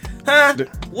like, huh?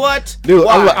 What? Dude,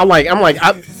 Why? I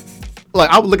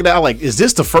was looking at it, I'm like, is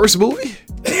this the first movie?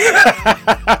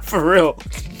 For real.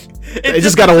 It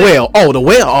just got a whale. Oh, the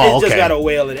whale? Oh, okay. It just got a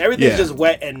whale in it. Everything's just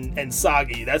wet and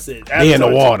soggy. That's it. In the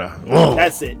water.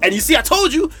 That's it. And you see, I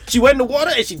told you, she went in the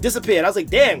water and she disappeared. I was like,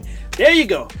 damn, there you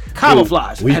go.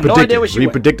 Camouflage. Dude, we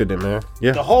predicted it, man.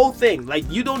 Yeah. The whole thing. Like,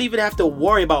 you don't even have to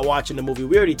worry about watching the movie.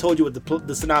 We already told you what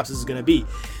the synopsis is going to be.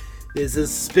 There's a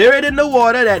spirit in the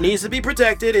water that needs to be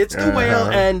protected. It's the whale,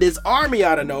 and this army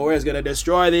out of nowhere is gonna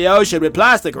destroy the ocean with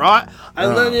plastic, right?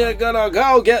 And then you're gonna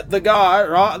go get the guy,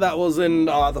 right? That was in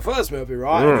the first movie,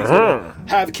 right? And he's gonna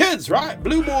have kids, right?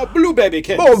 Blue baby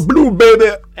kids. Oh, blue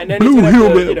baby. And then he's gonna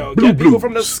have to, get people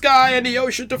from the sky and the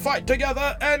ocean to fight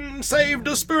together and save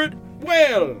the spirit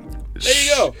whale. There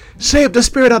you go. Save the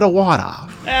spirit of the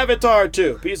water. Avatar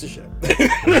 2, piece of shit.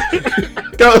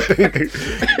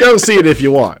 Go see it if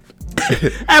you want.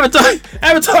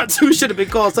 Avatar 2 should have been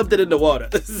called something in the water.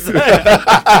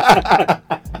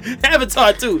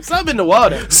 Avatar 2, something in the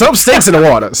water. Something stinks in the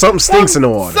water. Something stinks in the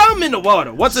water. Something in the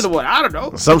water. What's in the water? I don't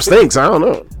know. Something stinks. I don't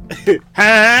know.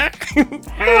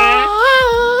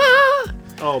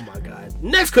 Oh my god.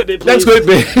 Next clip, please.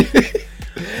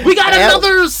 We got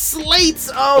another slate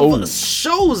of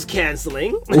shows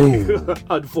canceling.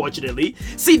 Unfortunately,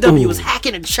 CW is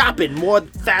hacking and chopping more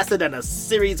faster than a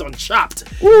series on Chopped.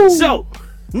 So,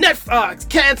 Netflix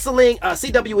canceling.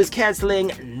 CW is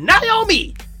canceling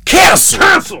Naomi.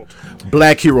 Canceled.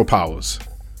 Black Hero Powers.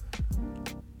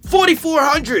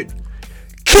 4400.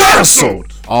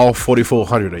 Canceled. All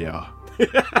 4400 of y'all.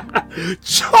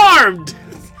 Charmed.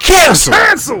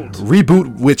 Canceled.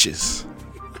 Reboot Witches.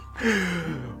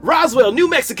 Roswell, New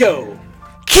Mexico.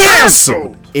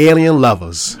 Canceled. Alien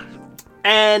Lovers.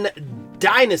 And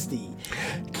Dynasty.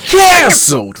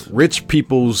 Canceled. Rich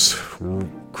people's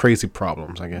crazy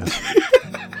problems, I guess.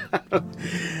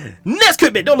 Next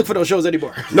quick bit. Don't look for those shows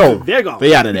anymore. No, they're gone.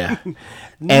 They out of there.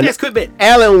 And next quick bit.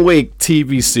 Alan Wake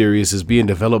TV series is being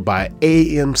developed by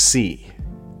AMC.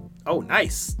 Oh,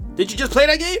 nice. Did you just play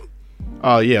that game?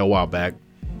 Oh, yeah, a while back.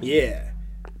 Yeah.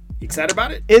 You excited about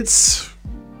it? It's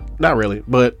not really,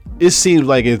 but it seems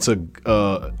like it's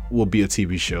will be a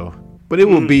TV show. But it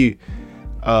will be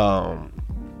I'm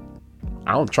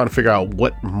trying to figure out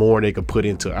what more they could put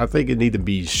into it. I think it need to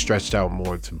be stretched out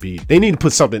more they need to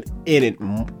put something in it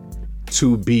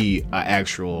to be an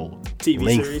actual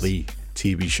lengthy series?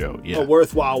 TV show. Yeah. A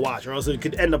worthwhile watch, or else it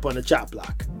could end up on the chop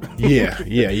block.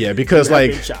 Yeah. Because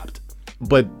like chopped.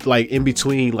 But like in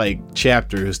between like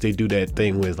chapters, they do that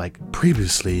thing with like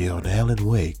previously on Alan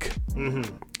Wake, and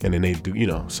then they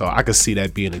do, So I could see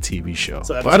that being a TV show.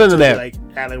 So but other than that, like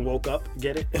Alan woke up,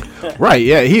 get it? Right?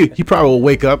 Yeah, he probably will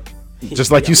wake up, just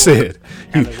like you said.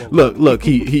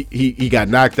 He got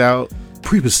knocked out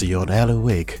previously on Alan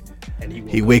Wake, and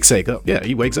he wakes up. Yeah,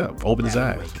 he wakes up, open his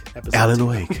eyes. Alan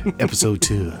Wake, episode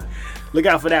 2. Look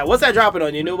out for that. What's that dropping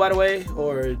on? You knew, by the way,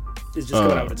 or it's just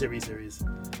coming out with a TV series?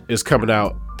 It's coming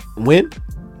out when?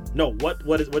 No,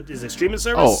 what is it, streaming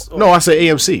service? Oh, no, I said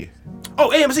AMC. Oh,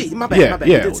 AMC. My bad.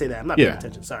 Yeah. You did say that. I'm not paying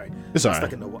attention. Sorry. It's all right.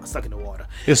 Stuck in the water.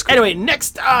 It's cool. Anyway,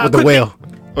 next. With the whale.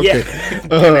 Okay.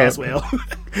 Yeah. Ass whale.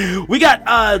 We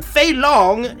got Fei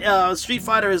Long. Street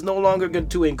Fighter is no longer going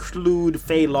to include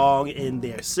Fei Long in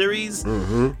their series.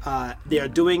 They are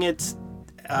doing it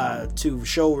to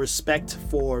show respect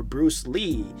for Bruce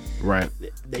Lee. Right.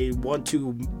 They want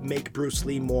to make Bruce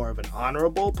Lee more of an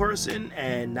honorable person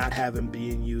and not have him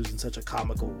being used in such a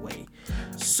comical way.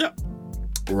 So,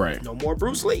 right. No more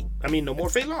Bruce Lee. I mean, no more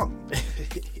Fei Long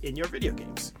in your video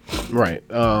games. Right.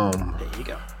 There you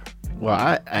go. Well,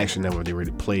 I actually never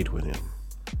really played with him.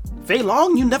 Fei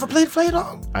Long? You never played Fei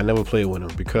Long? I never played with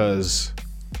him because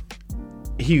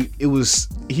I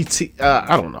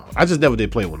don't know. I just never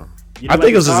did play with him. I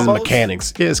think it was just his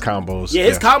mechanics. Yeah, his combos. Yeah,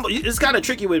 his combo. It's kind of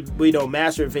tricky with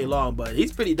mastering Fei Long, but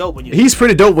he's pretty dope when you. He's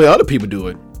pretty dope when other people do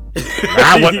it.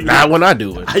 Not when I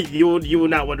do it. You were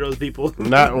not one of those people.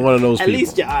 Not one of those At people.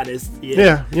 least you're honest.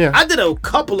 Yeah. Yeah. I did a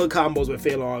couple of combos with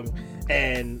Fei Long,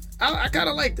 and I kind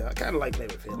of liked it. I kind of like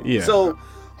playing with Fei Long. Yeah. So,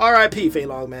 R.I.P. Fei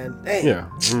Long, man. Dang. Yeah.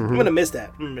 I'm gonna miss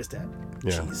that. Yeah.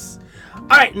 Jeez. All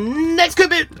right, next quick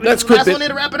bit. Last one here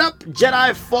to wrap it up.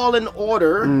 Jedi Fallen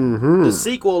Order. The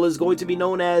sequel is going to be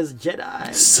known as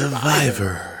Jedi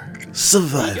Survivor.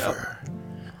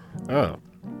 Oh.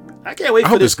 I can't wait for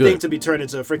hope this it's good. thing to be turned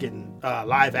into a freaking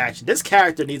live action. This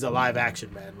character needs a live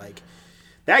action, man. Like,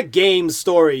 that game's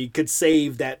story could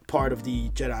save that part of the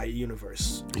Jedi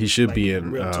universe. He should Like, be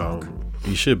in. real talk.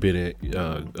 He should be in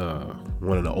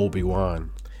one of the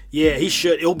Obi-Wan. Yeah, he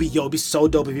should. It'll be so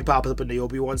dope if he pops up in the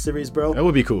Obi-Wan series, bro. That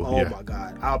would be cool. Oh yeah. my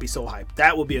god, I'll be so hyped.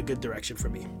 That would be a good direction for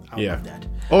me. I love that.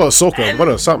 Oh, Ahsoka. What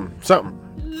else? Something.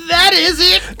 That is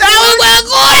it.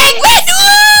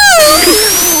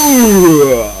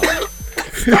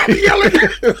 Stop yelling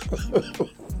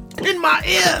in my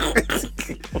ear.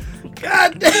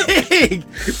 God dang.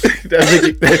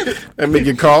 That make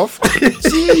you cough.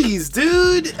 Jeez,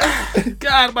 dude. God,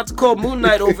 I'm about to call Moon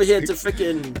Knight over here to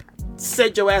freaking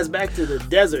send your ass back to the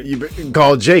desert. You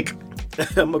call Jake.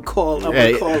 I'm gonna call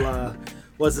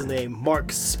what's his name? Mark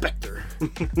Spector.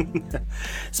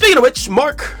 Speaking of which,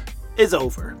 Mark is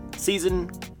over. Season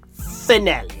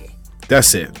finale.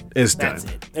 That's it. It's That's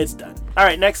done. it. It's done. All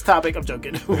right, next topic. I'm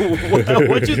joking.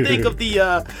 What'd you think of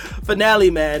the finale,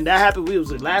 man? That happened.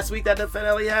 Was it last week that the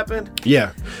finale happened?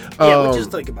 Yeah. Yeah. What you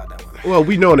think about that one? Well,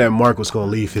 we know that Mark was going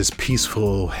to leave his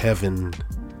peaceful heaven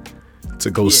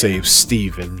to go save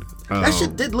Steven. That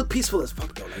shit did look peaceful as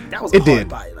fuck though. Like that was It a hard did.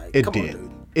 buy. Like, It come did. on,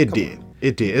 dude. It Come did. on.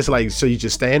 It did. It's like, so you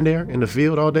just stand there in the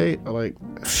field all day? Like,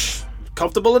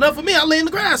 Comfortable enough for me. I lay in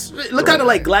the grass. It looked kind of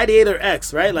like Gladiator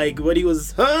X, right? Like when he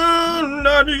was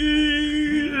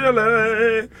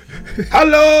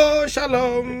hello,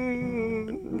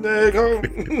 shalom.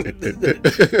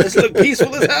 This look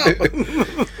peaceful as hell.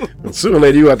 sooner or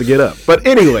later you have to get up. But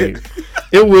anyway,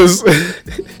 it was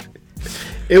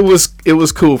it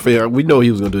was cool for him. We know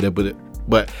he was gonna do that,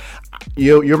 but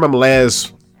you remember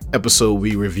last episode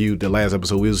we reviewed the last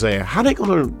episode we were saying how they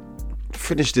gonna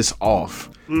finish this off,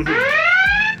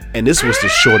 and this was the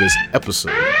shortest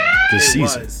episode this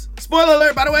season. Spoiler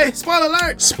alert, by the way. Spoiler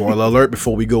alert. Spoiler alert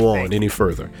before we go on any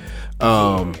further.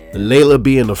 Layla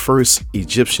being the first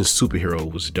Egyptian superhero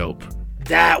was dope.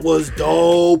 That was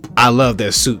dope. I love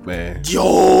that suit, man.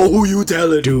 Yo, who you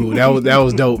telling? Dude, that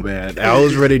was dope, man. That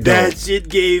was really dope. That shit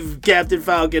gave Captain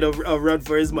Falcon a run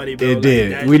for his money, bro. It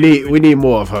did. We need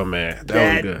more of her, man.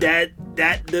 That was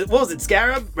good. What was it?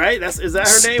 Scarab, right? Is that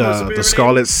her name? The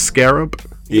Scarlet Scarab.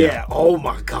 Yeah. Oh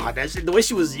my god, that shit, the way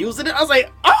she was using it, I was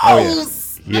like, oh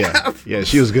snap. Yeah,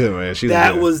 she was good, man.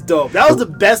 That was dope. That was the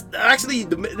best. Actually,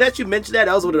 that you mentioned that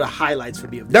was one of the highlights for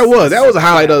me. That was a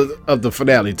highlight of the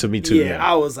finale to me too. Yeah, man.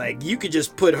 I was like, you could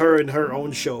just put her in her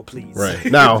own show, please. Right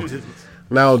now, the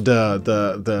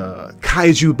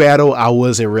kaiju battle I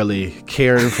wasn't really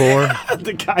caring for.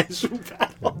 The kaiju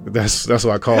battle. That's what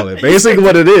I call it. Basically,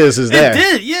 what it is that. It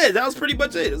did, yeah. That was pretty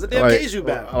much it. It was a damn kaiju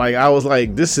battle. Like I was like,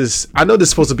 I know this is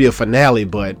supposed to be a finale,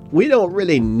 but we don't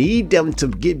really need them to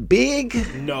get big.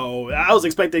 No, I was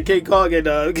expecting King Kong and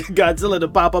Godzilla to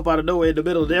pop up out of nowhere in the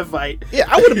middle of their fight. Yeah,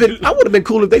 I would have been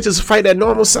cool if they just fight at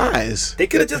normal size. They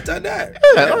could have just done that.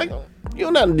 Yeah, like,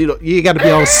 you got to be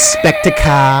all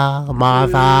spectacle,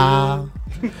 Marvel.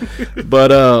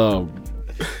 But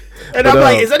and I'm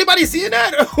like, is anybody seeing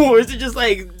that, or is it just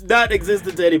like not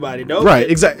existent to anybody? No, right,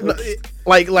 exactly.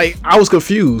 Like I was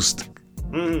confused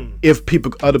if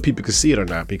other people could see it or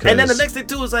not, because. And then the next thing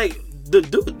too is like the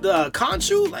dude,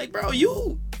 Khonshu, like, bro,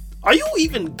 are you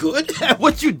even good at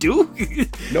what you do?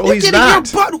 No, You're he's getting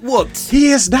not. your butt whooped. He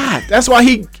is not. That's why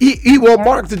he want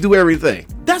Mark to do everything.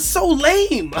 That's so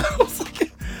lame.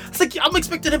 It's like I'm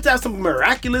expecting him to have some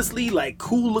miraculously like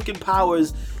cool looking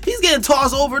powers. He's getting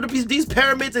tossed over these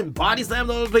pyramids and body slammed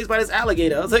all over the place by this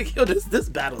alligator. I was like, yo, this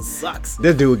battle sucks.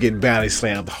 This dude getting body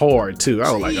slammed hard too.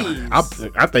 I was like,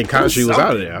 I think Khonshu was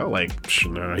out of there. I was like,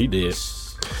 nah, he did.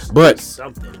 But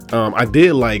I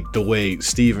did like the way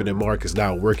Steven and Mark is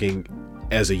now working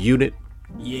as a unit.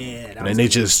 Yeah, and they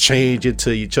just change it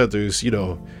to each other's,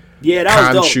 yeah,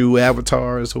 that was Khonshu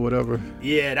avatars or whatever.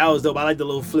 Yeah, that was dope. I like the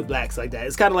little flip blacks like that.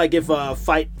 It's kind of like if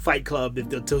Fight Club, if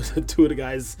the two of the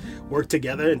guys work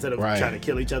together instead of trying to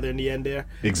kill each other in the end there.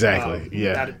 Exactly.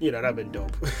 Yeah. That'd been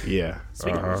dope. Yeah.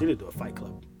 Speaking of which, you need to do a Fight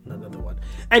Club. Another one.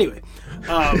 Anyway,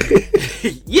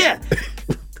 yeah.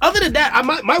 Other than that,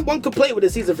 my one complaint with the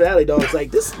season finale, dog, is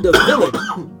like the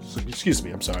villain. Excuse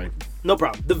me, I'm sorry. No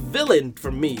problem. The villain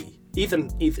for me,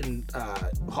 Ethan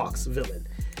Hawke's villain.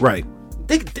 Right.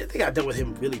 they got done with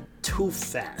him really too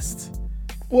fast.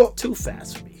 Well, Too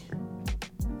fast for me.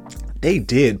 they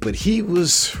did, but he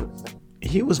was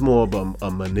more of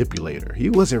a manipulator. He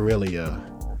wasn't really a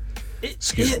It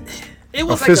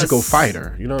was like physical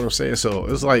fighter. You know what I'm saying? So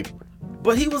it's like,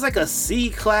 but he was like a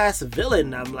C-class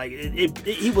villain. I'm like,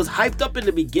 he was hyped up in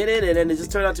the beginning, and then it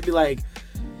just turned out to be like,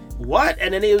 what?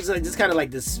 And then it was like just kind of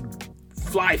like this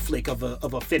fly flick of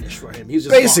a finish for him. He was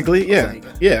just basically, gone.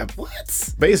 yeah.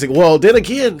 What? Basic. Well, then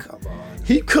again, Come on.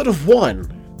 he could have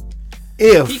won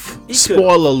if, He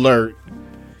spoiler alert,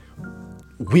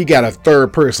 we got a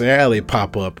third personality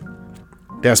pop up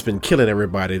that's been killing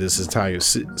everybody this entire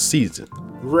season,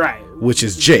 Right. which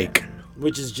is Jake.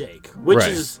 Which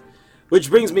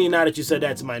brings me, now that you said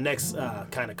that, to my next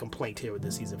kind of complaint here with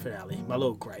the season finale. My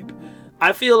little gripe.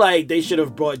 I feel like they should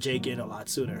have brought Jake in a lot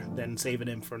sooner than saving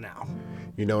him for now.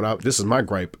 You know what? This is my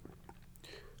gripe.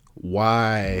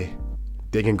 Why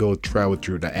they can go travel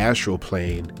through the astral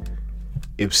plane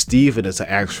if Steven is an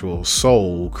actual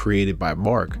soul created by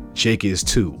Mark? Jake is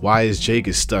too. Why is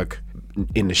Jake stuck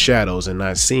in the shadows and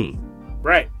not seen?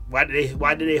 Right. Why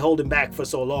did they hold him back for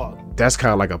so long? That's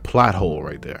kind of like a plot hole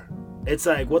right there. It's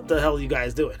like, what the hell are you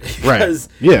guys doing? Right. Because,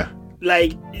 Yeah.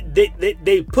 like,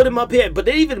 they put him up here, but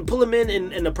they didn't even pull him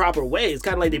in the proper way. It's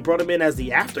kind of like they brought him in as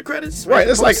the after credits. Right.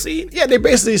 It's like, Scene. yeah, they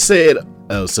basically said,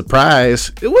 a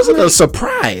surprise. It wasn't a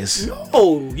surprise.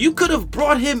 No, you could have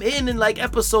brought him in like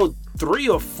episode 3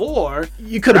 or 4.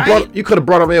 You could have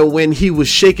brought him in when he was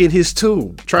shaking his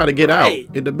tube, trying to get out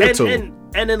in the mental.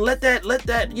 And then let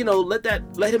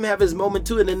him have his moment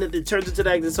too, and then it turns into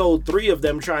like this whole 3 of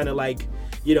them trying to like,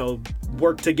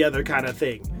 work together kind of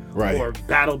thing. Right. Or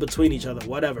battle between each other,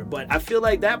 whatever. But I feel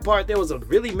like that part, there was a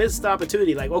really missed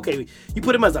opportunity. Like, okay, you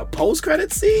put him as a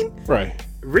post-credit scene? Right.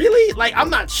 Really? Like, I'm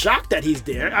not shocked that he's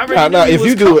there. I already Now, knew he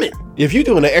was coming. if you're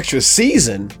doing an extra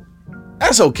season,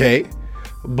 that's okay.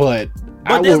 But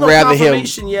I But there's would no rather him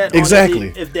confirmation yet on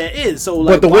exactly. if there is. So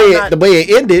like, But the way it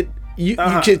ended, you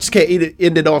Uh-huh. just can't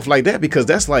end it off like that, because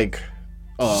that's like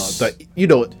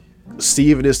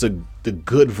Steven is the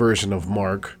good version of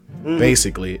Mark,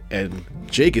 basically, and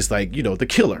Jake is like, the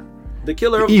killer. the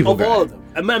killer of evil all guy. of them.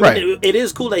 I mean, Right. it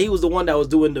is cool that he was the one that was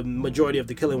doing the majority of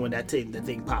the killing when the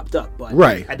thing popped up. But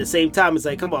Right. at the same time, it's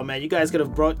like, come on, man, you guys could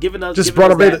have brought him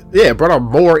Brought him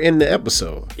more in the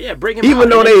episode. Yeah, bring him.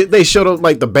 Even out. though they showed up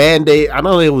like the Band-Aid, I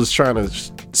know they was trying to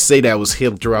say that was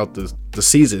him throughout the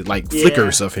season, like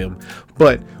flickers of him.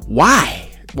 But why?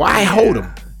 Why hold him?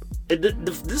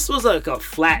 This was like a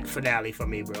flat finale for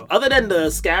me, bro. Other than the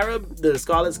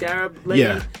Scarlet Scarab lady.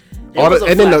 Yeah. it was a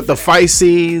And then flat the finale. fight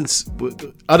scenes.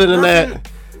 Other than that,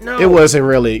 No. it wasn't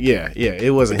really. Yeah,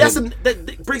 it wasn't.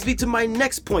 That brings me to my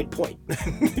next point. Point.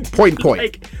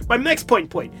 Like, my next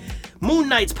point. Moon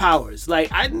Knight's powers. Like,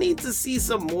 I need to see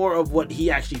some more of what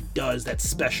he actually does that's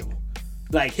special.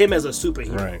 Like, him as a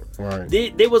superhero.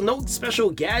 Right. There was no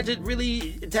special gadget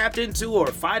really tapped into or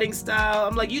fighting style.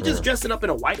 I'm like, you just dressing up in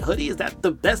a white hoodie? Is that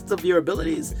the best of your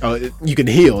abilities? You can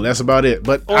heal. That's about it.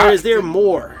 But Or is there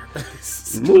more?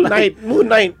 Moon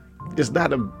Knight is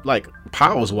not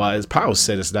powers wise. Power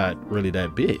set is not really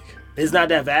that big. It's not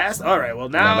that vast? All right, well,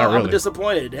 now not really. I'm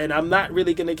disappointed, and I'm not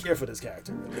really going to care for this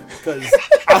character, really, because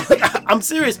I'm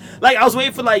serious. Like, I was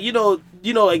waiting for, like,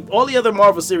 like all the other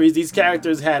Marvel series, these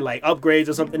characters had, like, upgrades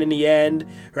or something in the end,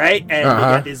 right? And they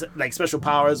got these, like, special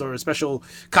powers or a special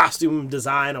costume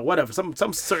design or whatever, some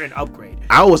certain upgrade.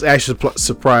 I was actually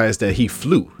surprised that he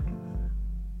flew.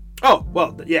 Oh,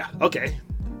 well, yeah, okay.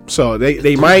 So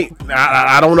they might.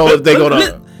 I don't know if they're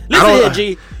gonna. Listen here,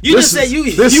 G. You just said you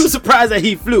were surprised that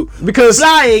he flew. Because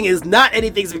flying is not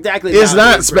anything spectacular. It's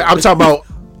not. I'm talking about.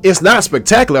 It's not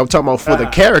spectacular. I'm talking about for the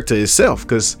character itself,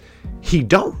 because he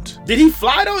don't. Did he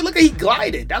fly though? Look like he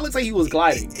glided. That looks like he was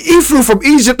gliding. He flew from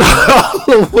Egypt all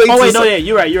the way. Oh wait, no, yeah,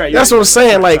 you're right. That's what I'm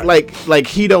saying. Like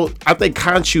he don't. I think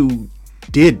Khonshu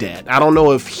did that. I don't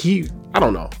know if he. I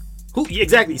don't know. Who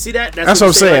exactly? See that? That's what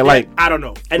I'm saying. Like, I don't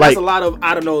know, and like, that's a lot of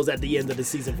I don't knows at the end of the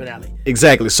season finale.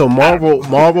 Exactly. So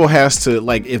Marvel has to,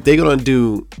 like, if they're gonna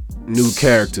do new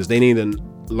characters, they need to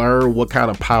learn what kind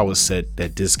of power set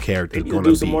that this character is gonna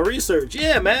do be. some more research.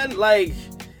 Yeah, man. Like,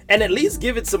 and at least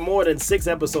give it some more than 6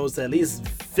 episodes to at least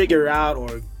figure out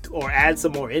or add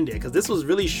some more in there, because this was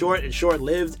really short and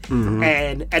short-lived,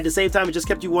 and at the same time it just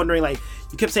kept you wondering, like,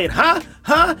 you kept saying huh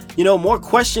more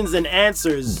questions than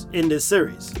answers in this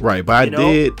series, right? But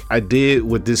I did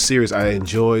with this series, I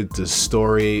enjoyed the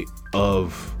story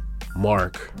of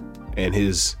Mark and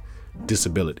his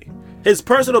disability. His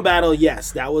personal battle,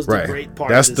 yes, that was the Right. great part.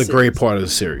 That's of the the great series. part of the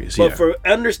series. But Yeah. for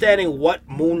understanding what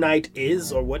Moon Knight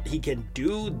is or what he can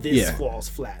do, this falls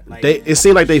flat. Like It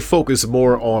seemed like they focused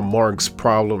more on Mark's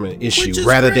problem and issue Which is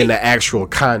rather than great. the actual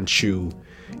Khonshu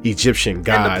Egyptian and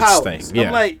the gods powers. thing. Yeah.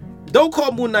 I'm like, don't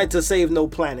call Moon Knight to save no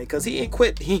planet because he ain't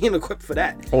quit. He ain't equipped for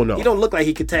that. Oh, no. he don't look like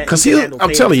he could take. Because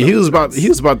I'm telling you, he was about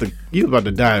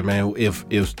to die, man.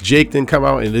 If Jake didn't come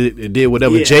out and it did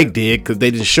whatever Yeah. Jake did because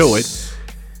they didn't show it,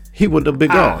 he wouldn't have been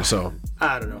gone. So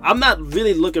I don't know. I'm not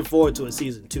really looking forward to a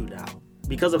season 2 now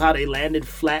because of how they landed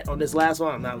flat on this last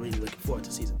one. I'm not really looking forward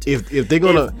to season 2. if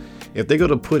they're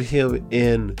gonna put him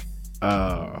in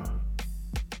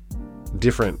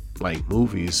different like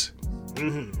movies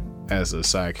as a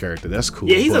side character, that's cool.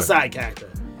 Yeah, he's a but, side character.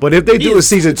 But if they do a is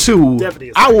season 2, definitely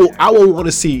a I side will character. want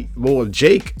to see more of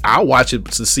Jake. I'll watch it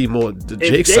to see more of the If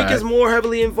Jake Jake side. is more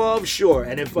heavily involved, sure.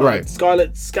 And if Right.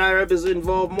 Scarlet Skyrim is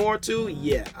involved more too,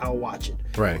 yeah, I'll watch it.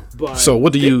 Right. But So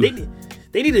what do you?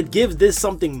 They need to give this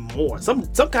something more. Some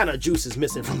kind of juice is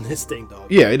missing from this thing, dog.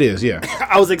 Yeah, it is. Yeah.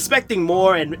 I was expecting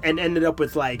more and ended up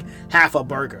with like half a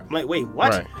burger. I'm like, wait,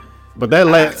 what? Right. But that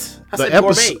last I the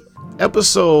said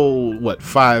episode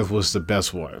 5 was the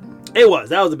best one. That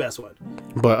was the best one.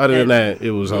 But other than And- that,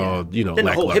 it was all Then the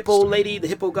whole lackluster. hippo lady, the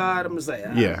hippo god. I'm just like,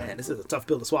 Yeah. man, this is a tough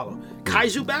pill to swallow.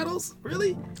 Kaiju battles,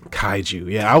 really?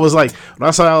 Kaiju. Yeah, I was like, when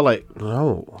I saw it, I was like,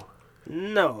 no,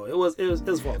 No, it was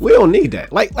fun. we don't need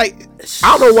that. Like I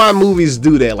don't know why movies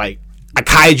do that. Like a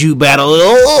kaiju battle,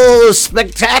 oh,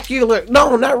 spectacular.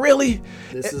 No, not really.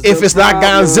 This is If the it's not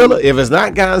problem.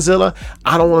 Godzilla,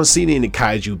 I don't want to see any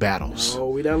kaiju battles. Oh,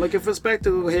 we not looking for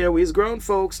spectacle here. We's grown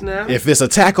folks now. If it's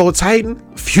Attack on Titan,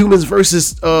 humans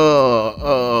versus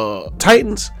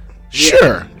Titans,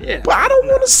 sure. yeah. But I don't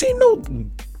want to see no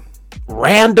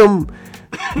random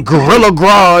Gorilla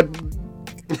Grodd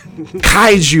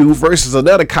kaiju versus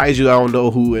another kaiju I don't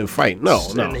know who in fight. No.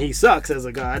 And he sucks as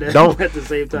a god. Don't at the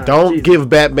same time. Don't Jesus. give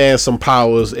Batman some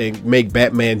powers and make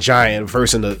Batman giant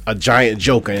versus a giant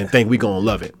Joker and think we gonna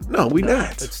love it. No, we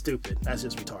not. That's stupid. That's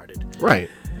just retarded. Right.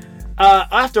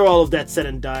 After all of that said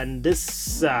and done,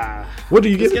 this What do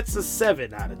you this give it? gets a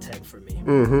 7 out of 10 for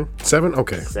me. 7?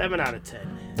 Okay. 7 out of 10.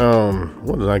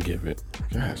 What did I give it?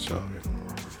 Gosh, I'm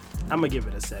gonna give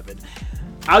it a 7.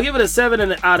 I'll give it a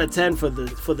 7 out of 10 for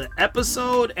the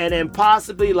episode, and then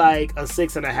possibly like a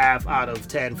 6.5 out of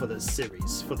 10 for the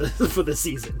series for the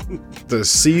season. the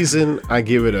season, I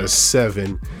give it a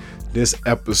 7. This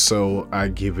episode, I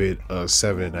give it a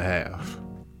 7.5.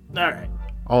 All right.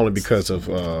 Only because of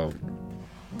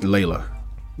Layla.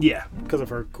 Yeah, because of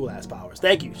her cool ass powers.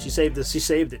 Thank you. She saved this. She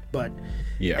saved it. But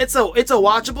Yeah. it's a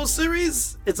watchable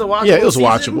series. It's a watchable. Yeah, it was season.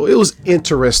 watchable. It was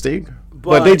interesting. But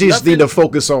But they just need to nothing-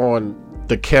 focus on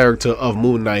the character of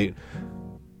Moon Knight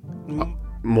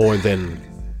more than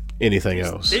anything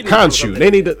else. They need to Khonshu. focus on They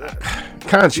need to.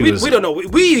 Khonshu is. We don't know.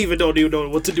 We even don't even know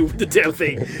what to do with the damn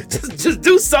thing. just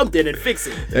do something and fix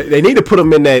it. They need to put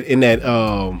him in that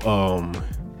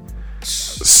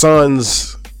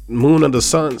Suns, Moon of the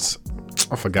Suns.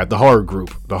 I forgot the horror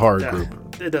group. The horror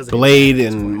group. It doesn't. Blade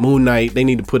and Moon Knight. They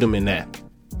need to put him in that.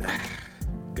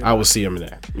 I will see him in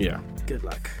that. Yeah. Good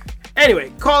luck.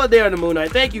 Anyway, call it there on the Moon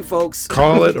Knight. Thank you, folks.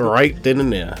 Call it right then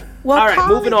and there. Well, All right, call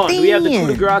moving it on. We have the coup de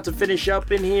then. grace to finish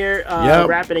up in here. Yep.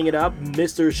 Wrapping it up.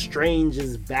 Mr. Strange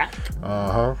is back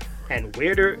and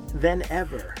weirder than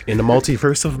ever. In the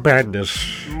multiverse of madness.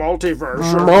 Multiverse.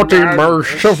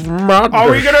 Multiverse of madness.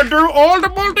 Are we gonna do all the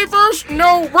multiverse?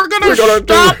 No, we're gonna gonna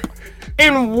stop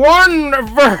in one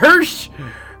verse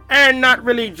and not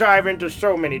really dive into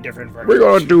so many different verses. We're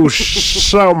gonna do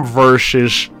some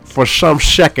verses for some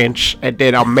seconds and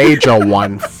then a major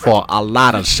one for a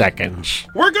lot of seconds.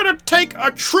 We're gonna take a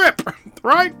trip,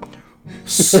 right?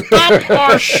 Stop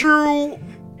our shoe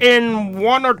in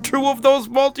one or two of those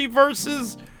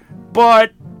multiverses,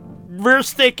 but we're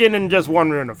sticking in just one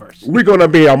universe. We're gonna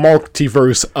be a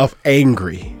multiverse of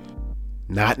angry,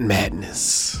 not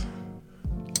madness.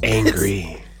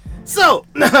 Angry. So,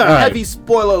 heavy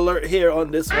spoiler alert here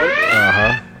on this one. All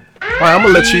right, I'm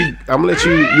gonna let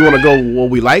you. You wanna go what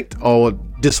we liked or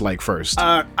dislike first?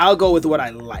 I'll go with what I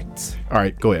liked. All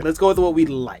right, go ahead. Let's go with what we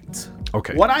liked.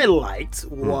 Okay. What I liked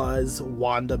was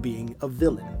Wanda being a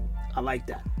villain. I like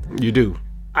that. You do.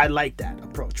 I like that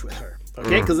approach with her.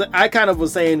 Okay, because I kind of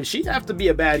was saying she'd have to be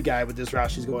a bad guy with this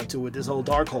route she's going to with this whole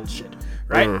Darkhold shit,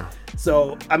 right?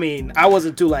 So I mean, I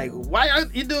wasn't too like, why are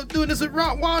you doing this with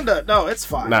Wanda? No, it's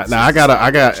fine. Nah, It's I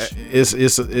just- got.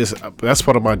 It's that's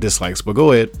part of my dislikes. But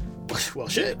go ahead. Well,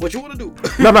 shit. What you want to do?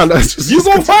 No. You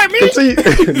gonna fight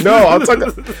me? No,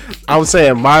 I'm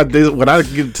saying when I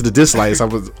get to the dislikes,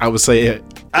 I would say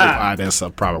that's a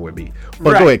problem with me.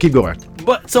 But go ahead, keep going.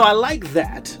 But so I like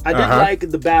that. I did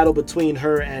like the battle between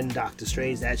her and Doctor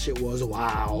Strange. That shit was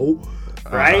wow.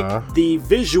 Right? The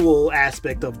visual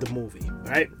aspect of the movie,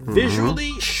 right?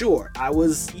 Visually, sure.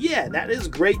 That is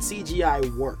great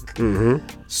CGI work.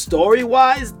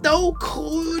 Story-wise, though,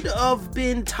 could have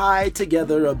been tied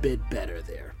together a bit better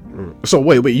there. So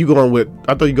wait, you going with?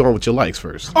 I thought you going with your likes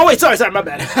first. Oh wait, sorry, my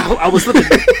bad. I was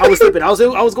slipping. I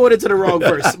was going into the wrong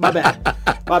verse. My bad.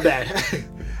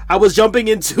 I was jumping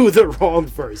into the wrong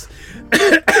verse.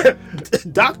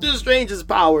 Doctor Strange's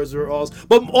powers were awesome,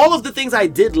 but all of the things I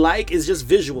did like is just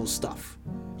visual stuff.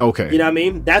 Okay, you know what I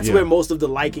mean? That's where most of the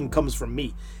liking comes from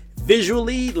me.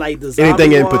 Visually, like the zombie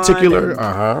anything in particular?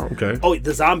 Okay. Oh,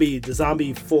 the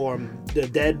zombie form, the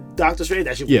dead Doctor Strange.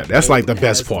 That shit. Yeah, that's like the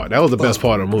best part. That was the best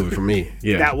part of the movie for me.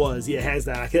 Yeah, that was hands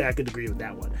down. I could agree with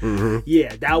that one.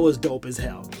 Yeah, that was dope as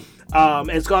hell.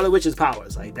 And Scarlet Witch's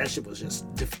powers, like that shit was just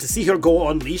to see her go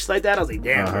unleashed like that. I was like,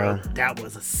 damn, bro, that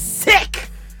was sick.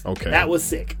 Okay, that was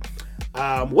sick.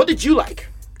 What did you like?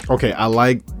 Okay, I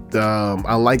like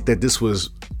that this was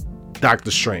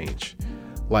Doctor Strange.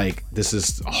 Like this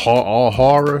is all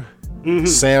horror.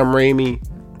 Sam Raimi,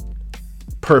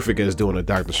 perfect as doing a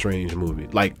Doctor Strange movie.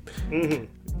 Like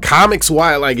comics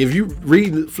wise, like if you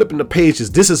flipping the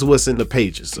pages, this is what's in the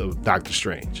pages of Doctor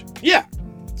Strange. Yeah,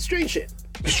 strange shit.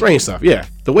 Strange stuff, yeah.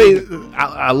 The way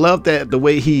I love that, the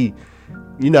way he,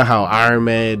 you know how Iron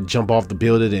Man jump off the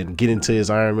building and get into his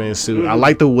Iron Man suit. I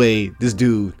like the way this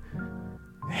dude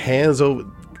hands over,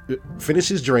 finish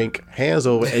his drink, hands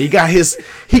over, and he got his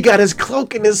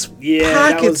cloak in his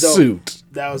pocket suit.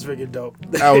 That was freaking dope.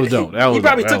 That was dope. He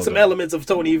probably took some elements of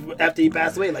Tony after he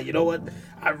passed away. Like, you know what?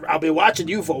 I've been watching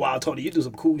you for a while, Tony. You do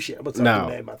some cool shit. I'm gonna start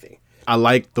doing my thing. I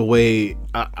like the way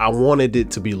I wanted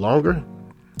it to be longer.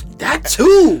 That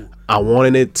too. I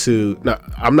wanted it to. No,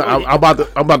 I'm not. I'm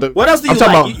about to. What else do you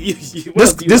like?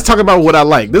 This talking about what I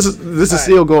like. This is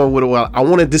still going with what I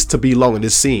wanted this to be longer.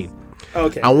 This scene.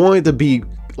 Okay. I wanted to be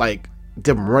like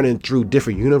them running through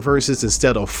different universes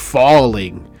instead of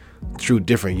falling through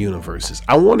different universes.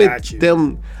 I wanted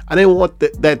them. I didn't want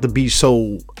that to be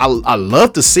so. I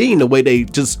love the scene the way they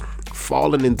just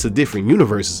falling into different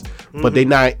universes, but they're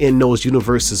not in those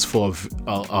universes for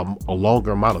a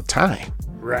longer amount of time.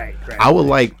 Right. I would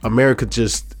like America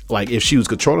just like if she was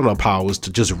controlling her powers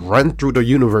to just run through the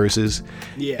universes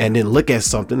and then look at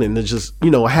something and then just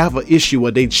have an issue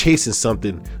where they chasing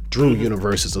something through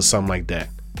universes or something like that.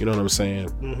 You know what I'm saying?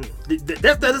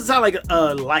 That doesn't sound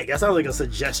like that sounds like a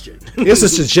suggestion. It's a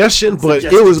suggestion, but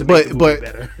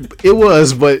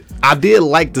but I did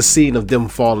like the scene of them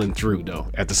falling through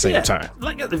though at the same time.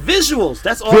 Like the visuals,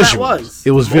 that's all that was.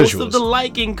 It was visuals. Most of the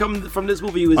liking from this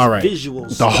movie was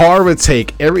visuals. The horror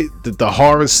take the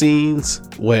horror scenes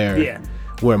where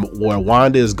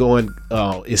Wanda is going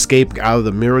escaping out of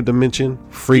the mirror dimension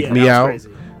freaked me out. Crazy.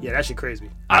 Yeah, that shit crazy.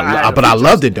 But I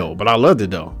loved it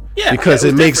though. Yeah, because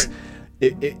it makes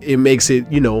it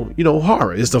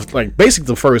horror. It's basically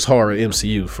the first horror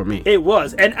MCU for me. It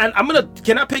was, and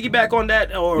can I piggyback on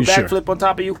that or backflip on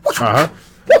top of you?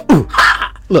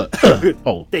 Look,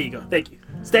 there you go. Thank you.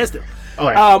 Stand still.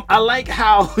 Right. I like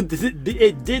how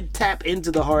it did tap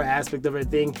into the horror aspect of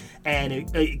everything, and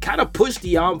it kind of pushed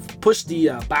the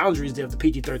boundaries there of the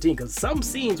PG-13 because some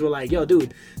scenes were like, "Yo,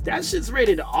 dude, that shit's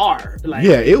rated R." Like,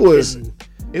 yeah, it was.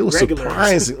 It was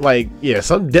surprising. Like,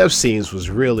 some death scenes was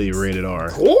really rated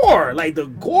R. Gore, like the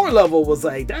gore level was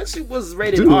like that shit was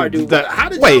rated R, dude. How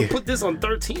did you put this on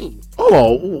 13? Hold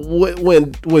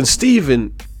on, when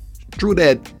Steven drew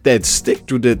that stick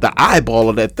through the eyeball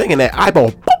of that thing, and that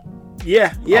eyeball.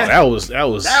 Yeah. That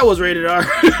was rated R.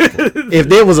 If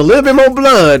there was a little bit more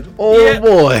blood,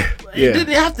 boy. It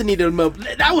didn't have to need a more.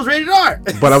 That was rated R.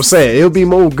 But I'm saying it would be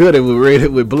more good if it was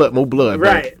rated with more blood.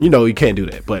 Right. But, you can't do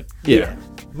that. But yeah.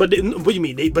 But what do you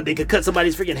mean? They could cut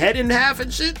somebody's freaking head in half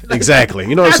and shit. Like, exactly.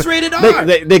 You know that's rated R.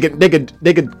 They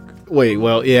could. Wait.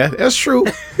 Well, yeah, that's true.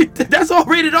 That's all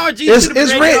rated R.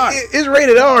 It's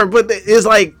rated R, but it's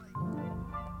like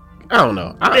I don't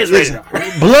know. It's rated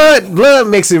R. Blood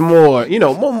makes it more.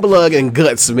 More blood and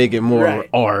guts make it more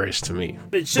R-ish to me.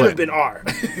 It should have been R.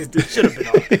 It should have been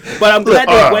R. But I'm glad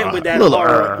they went with that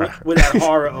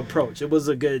horror approach. It was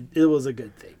a good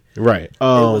thing. Right. It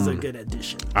was a good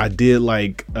addition. I did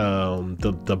like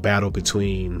the battle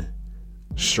between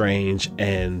Strange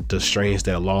and the Strange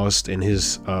that lost in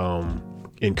his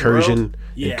incursion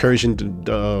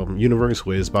to universe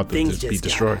where it's about to be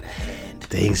destroyed.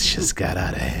 Things just got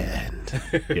out of hand.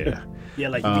 Yeah. Yeah,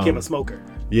 like he became a smoker.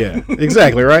 Yeah,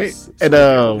 exactly, right? And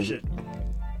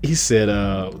he said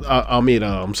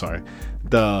I'm sorry.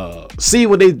 the see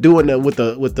what they doing with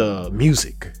the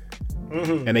music,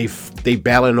 and they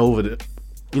battling over the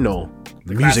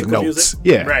the music notes.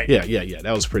 Yeah, right. Yeah.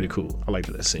 That was pretty cool. I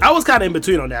liked that scene. I was kind of in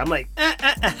between on that. I'm like,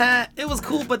 it was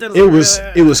cool, but then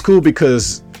it was cool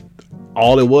because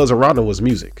all it was around it was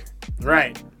music.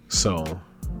 Right. So,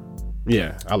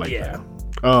 yeah, I like that.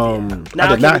 Now I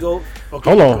did not. go. Okay,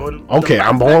 hold on. Okay,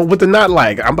 I'm on with the not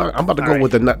like. I'm about to go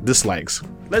with the not dislikes.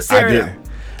 Let's hear it.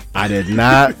 I did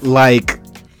not like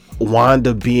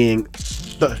Wanda being.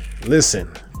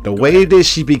 Listen, the way that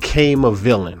she became a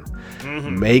villain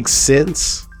makes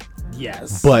sense.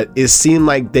 Yes. But it seemed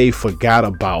like they forgot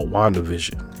about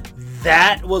WandaVision.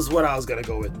 That was what I was gonna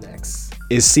go with next.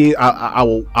 It seemed I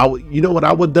you know what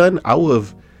I would have done? I would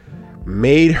have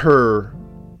made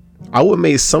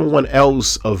someone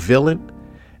else a villain,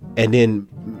 and then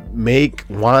make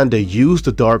Wanda use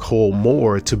the Darkhold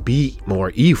more to be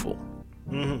more evil.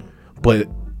 But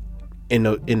in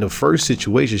the first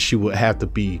situation, she would have to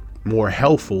be more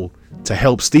helpful to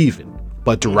help Steven.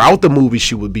 But throughout the movie,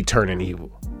 she would be turning evil.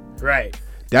 Right.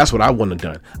 That's what I wouldn't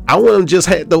have done. I wouldn't just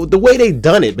had the way they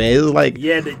done it, man. It was like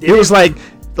it was like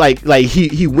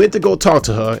he went to go talk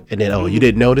to her, and then you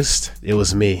didn't notice? It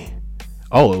was me.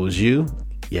 Oh, it was you?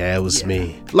 Yeah, it was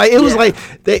me. Like it was like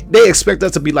they expect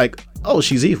us to be like, oh,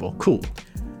 she's evil. Cool.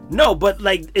 No, but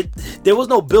like there was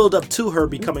no build up to her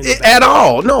becoming the at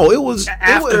all. No, it was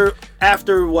after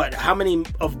what? How many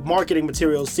of marketing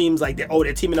materials seems like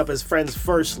they're teaming up as friends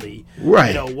firstly,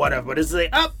 right? Whatever. But it's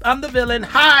like, I'm the villain.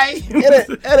 Hi.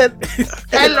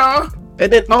 Hello.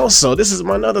 And then also, this is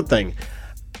another thing.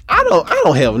 I don't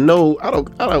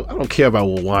care about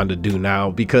what Wanda do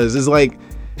now, because it's like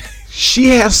she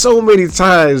has so many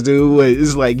times, dude. Where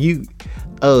it's like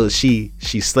she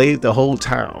slaved the whole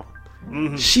town.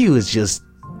 She was just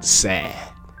sad.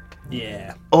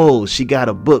 Yeah. Oh, she got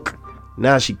a book.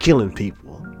 Now she killing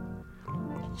people.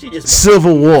 She just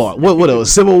Civil War. What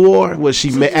else? Civil War? Was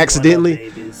she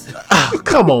accidentally? Oh,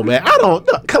 come on, man.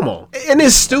 Come on. And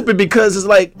it's stupid because it's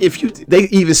like they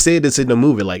even said this in the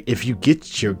movie. Like, if you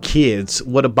get your kids,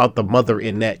 what about the mother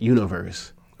in that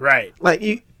universe? Right.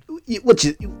 Like what's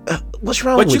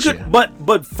wrong with you?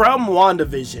 But from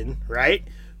WandaVision, right?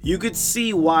 You could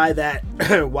see why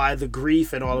the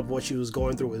grief and all of what she was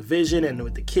going through with Vision and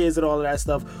with the kids and all of that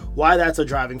stuff, why that's a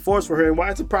driving force for her, and why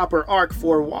it's a proper arc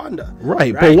for Wanda.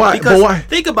 Right? But why? Because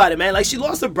think about it, man. Like, she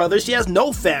lost her brother. She has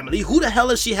no family. Who the hell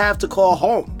does she have to call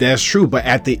home? That's true. But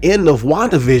at the end of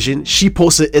WandaVision, she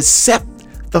supposed to accept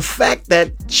the fact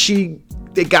that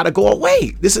they gotta go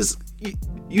away. This is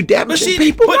you damaging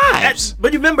people's lives.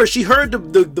 But you remember, she heard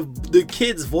the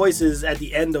kids' voices at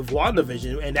the end of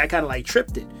WandaVision, and that kind of like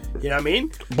tripped it. You know what I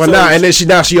mean? But now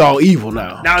she all evil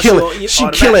now. She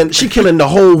killing the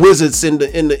whole wizards in the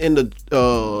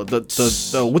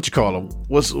what you call them?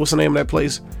 What's the name of that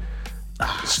place?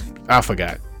 I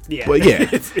forgot. Yeah. But yeah,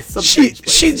 she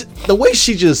the way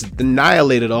she just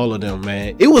annihilated all of them,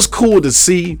 man. It was cool to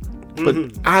see. But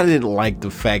I didn't like the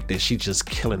fact that she just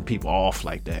killing people off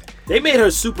like that. They made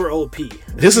her super OP.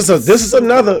 This is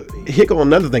another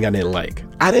thing I didn't like.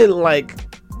 I didn't want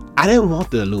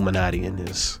the Illuminati in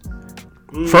this.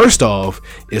 First off,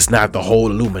 it's not the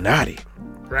whole Illuminati.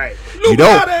 Right.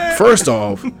 First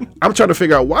off, I'm trying to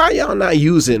figure out why y'all not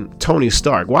using Tony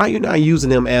Stark. Why are you not using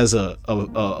him as a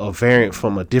variant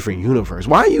from a different universe?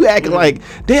 Why are you acting like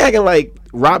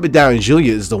Robert Downey Jr.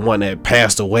 is the one that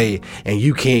passed away and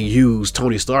you can't use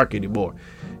Tony Stark anymore?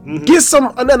 Get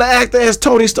another actor as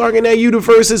Tony Stark in that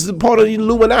universe as part of the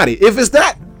Illuminati. If it's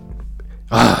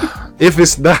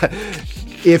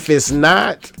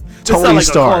not Tony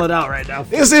Stark, call it out right now.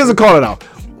 This is a call it out.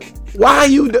 Why are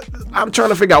you? I'm trying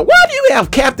to figure out, why do you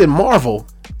have Captain Marvel?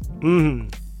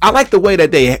 I like the way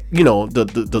that they,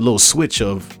 the little switch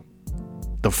of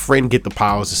the friend get the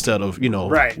powers instead of,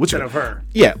 right, instead of her.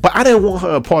 Yeah, but I didn't want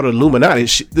her a part of Illuminati.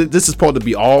 This is supposed to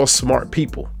be all smart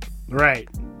people. Right.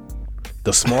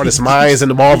 The smartest minds in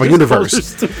the Marvel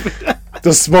universe.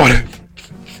 The smartest.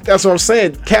 That's what I'm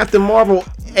saying. Captain Marvel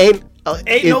ain't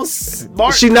no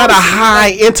smart. She's not a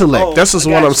high intellect. That's just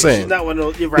what I'm saying. She's not one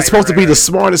of those, it's supposed to be the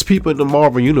smartest people in the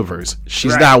Marvel universe.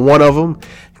 She's not one of them.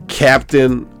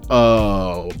 Captain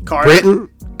Britain,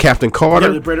 Captain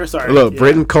Carter.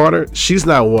 Britain Carter. She's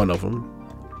not one of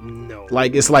them. No.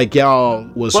 Like, it's like y'all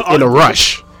was in a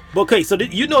rush. Okay, so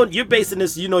you're basing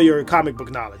this. Your comic book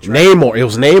knowledge. Right? Namor. It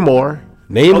was Namor.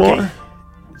 Okay.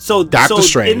 So Doctor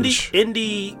Strange. In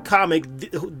the comic,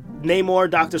 Namor,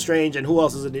 Doctor Strange, and who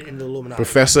else is in the Illuminati?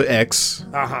 Professor X.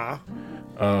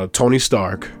 Tony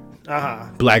Stark.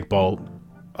 Black Bolt.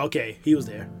 Okay, he was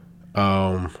there.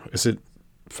 Is it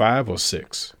 5 or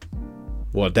 6?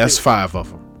 Well, that's 5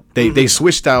 of them. They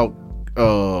switched out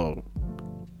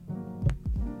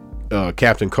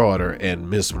Captain Carter and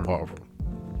Miss Marvel.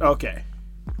 Okay.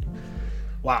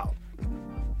 Wow.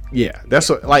 Yeah, that's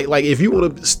what, like if you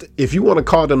want to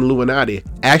call them Illuminati,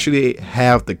 actually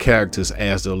have the characters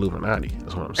as the Illuminati.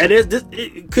 That's what I'm saying.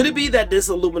 And could it be that this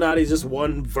Illuminati is just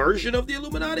one version of the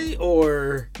Illuminati,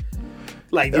 or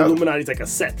like the Illuminati is like a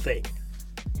set thing?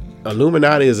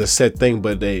 Illuminati is a set thing,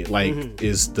 but they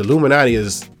is the Illuminati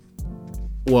is.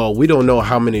 Well, we don't know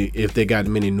how many, if they got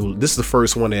many new. This is the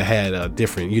first one that had a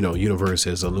different, universe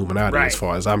as Illuminati, as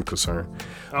far as I'm concerned.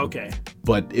 Okay.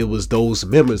 But it was those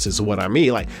members, is what I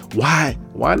mean. Like, why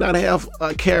not have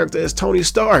a character as Tony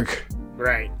Stark?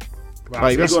 Right. Wow.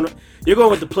 Like, so you're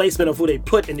going with the placement of who they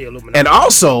put in the Illuminati. And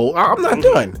also, I'm not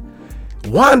done.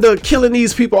 Wanda killing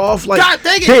these people off like. God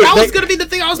dang it! That was gonna be the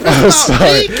thing I was thinking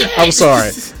about. I'm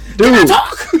sorry, dude. Can I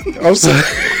talk? I'm sorry.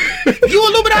 You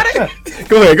Illuminati?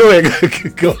 Go ahead.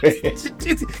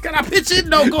 Can I pitch it?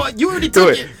 No, go on. You already Go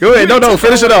took ahead. it. Go ahead. No.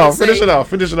 Finish it off. Finish it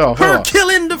off. Her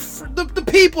killing the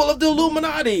people of the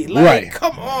Illuminati. Like, right.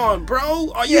 Come on,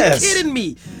 bro. Are you kidding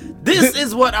me? This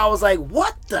is what I was like.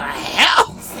 What the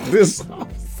hell?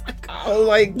 I was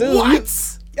like, dude,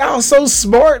 what? Y'all so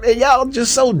smart and y'all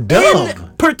just so dumb.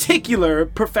 In particular,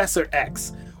 Professor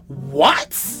X.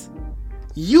 What?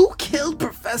 You killed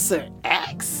Professor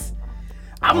X?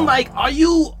 I'm like, are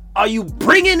you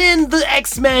bringing in the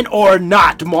X-Men or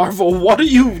not, Marvel? What are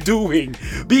you doing?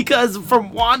 Because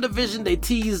from WandaVision, they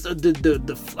teased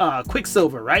the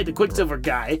Quicksilver, right? The Quicksilver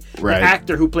guy, right. The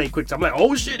actor who played Quicksilver. I'm like,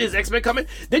 oh shit, is X-Men coming?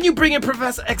 Then you bring in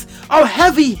Professor X, a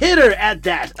heavy hitter at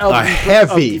that. Of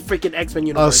the freaking X-Men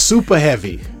universe. A super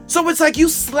heavy. So it's like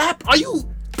are you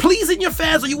pleasing your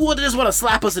fans, or you just want to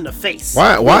slap us in the face?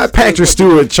 Why Patrick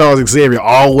Stewart, Charles Xavier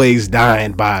always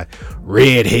dying by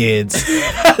redheads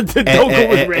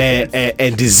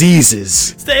and diseases?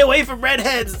 Stay away from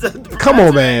redheads. Come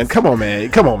on, man.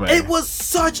 It was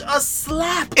such a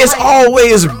slap. It's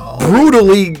always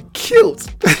brutally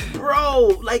killed.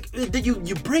 Bro, like, did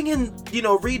you bring in,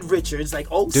 Reed Richards? Like,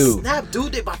 oh, dude. Snap,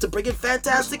 dude, they about to bring in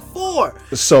Fantastic Four.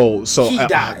 So he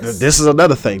dies. This is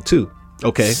another thing too.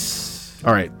 Okay.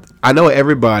 All right. I know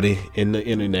everybody in the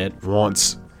internet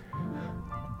wants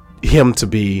him to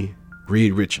be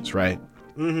Reed Richards, right?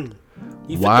 Mm-hmm.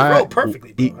 He fit the role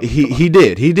perfectly. He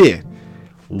did.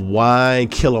 Why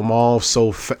kill him off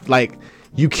so like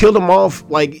you killed him off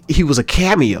like he was a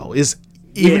cameo?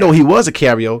 Even though he was a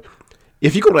cameo,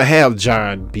 if you're gonna have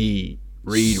John B.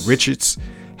 Reed Richards,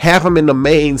 have him in the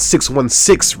main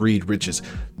 616 Reed Richards.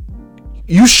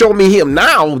 You show me him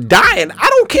now dying, I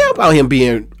don't care about him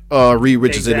being Reed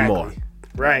Richards anymore.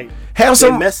 Right.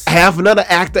 Have another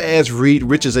actor as Reed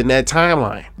Richards in that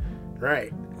timeline.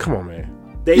 Right. Come on, man.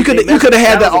 You could have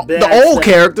had the old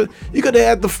character. You could have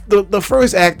had the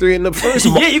first actor in the first.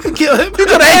 Yeah, you could kill him. You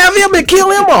could have him and kill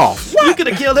him off. What? You could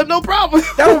have killed him, no problem.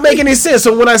 That don't make any sense.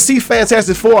 So when I see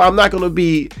Fantastic Four, I'm not going to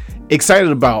be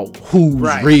excited about who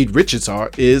Reed Richards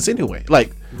is anyway.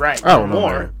 Like, right? I don't know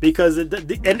more because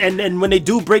and when they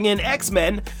do bring in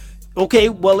X-Men. Okay,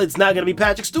 well, it's not going to be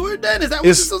Patrick Stewart then? Is that what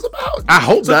this is about? I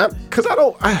hope not, because I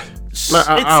don't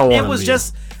want it was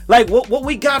just like what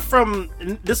we got from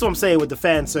this is what I'm saying with the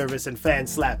fan service and fan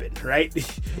slapping, right?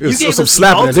 You gave some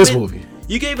slapping in this movie.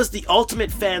 You gave us the ultimate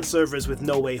fan service with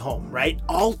No Way Home, right?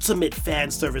 Ultimate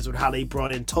fan service with how they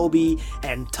brought in Toby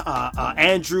and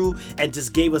Andrew and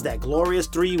just gave us that glorious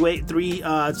three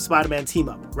Spider-Man team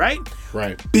up, right?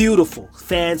 Right. Beautiful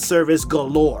fan service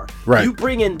galore. Right. You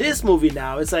bring in this movie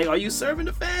now, it's like, are you serving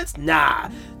the fans? Nah.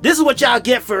 This is what y'all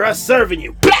get for us serving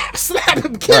you. Blap, slap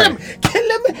him, kill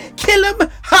him,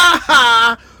 ha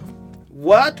ha.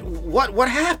 What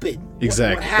happened?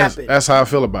 Exactly. What happened? That's how I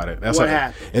feel about it. That's what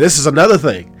happened. And this is another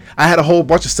thing. I had a whole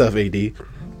bunch of stuff, AD.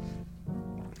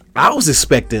 I was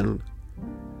expecting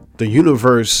the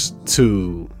universe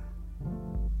to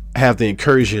have the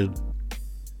incursion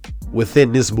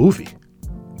within this movie.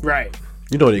 Right.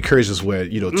 You know, the incursions where,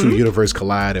 two universes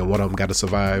collide and one of them got to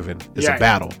survive and it's a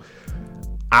battle.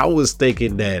 I was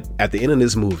thinking that at the end of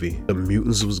this movie, the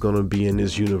mutants was going to be in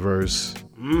this universe.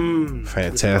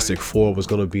 Fantastic Four was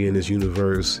going to be in this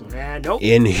universe. Nope.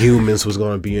 Inhumans was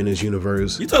going to be in this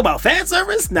universe. You talk about fan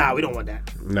service? Nah, we don't want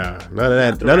that. Nah, none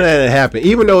of that happened.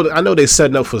 Even though I know they're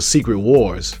setting up for Secret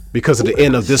Wars because of the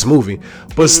end of this movie,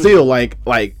 but still, like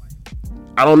I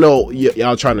don't know,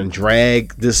 y'all trying to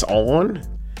drag this on.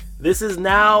 This is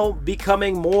now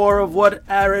becoming more of what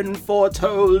Aaron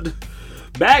foretold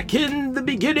back in the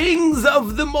beginnings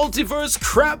of the multiverse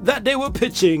crap that they were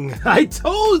pitching. I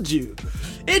told you.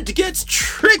 It gets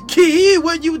tricky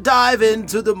when you dive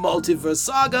into the multiverse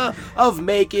saga of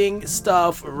making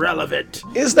stuff relevant.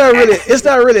 It's not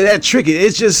really that tricky.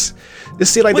 It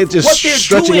seems like they're just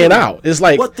stretching it out. It's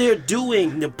like what they're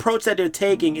doing, the approach that they're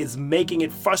taking is making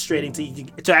it frustrating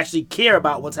to actually care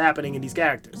about what's happening in these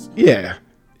characters. Yeah.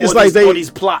 It's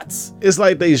these plots. It's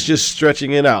like they're just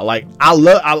stretching it out. Like I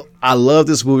love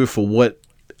this movie for what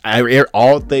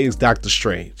all things Doctor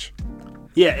Strange.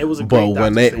 Yeah, it was a great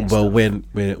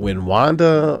when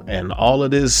Wanda and all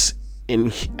of this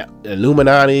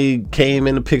Illuminati came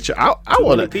in the picture, I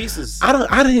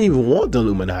didn't even want the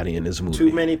Illuminati in this movie.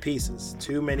 Too many pieces.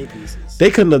 They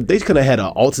couldn't have had an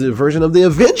alternate version of the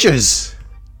Avengers.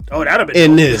 Oh, that'd have been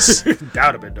in dope. This. That'd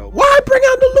have been dope. Why bring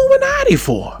out the Illuminati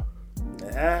for?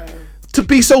 To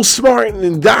be so smart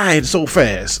and died so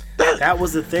fast. That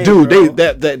was the thing, dude. Bro.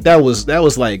 That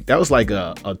was like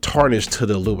a tarnish to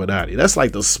the Illuminati. That's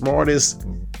like the smartest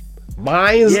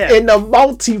minds in the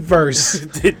multiverse.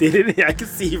 I can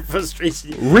see your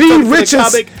frustration. Reed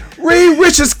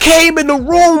Richards came in the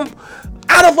room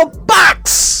out of a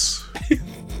box,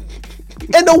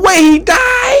 and the way he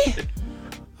died.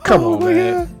 Come on,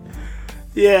 man. God.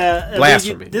 Yeah,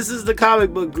 blasphemy. This is the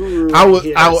comic book guru.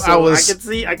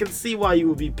 I can see why you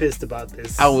would be pissed about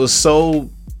this. I was so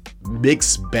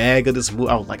mixed bag of this movie.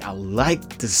 I was like, I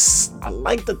like this. I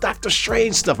like the Doctor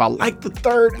Strange stuff. I like the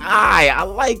third eye. I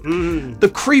like the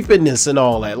creepiness and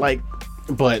all that. Like,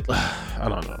 but I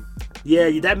don't know.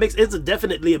 Yeah, that it's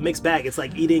definitely a mixed bag. It's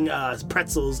like eating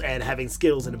pretzels and having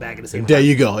Skittles in the bag at the same time. There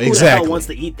you go. Who the hell wants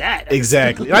to eat that?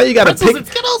 Exactly. Now you got to pick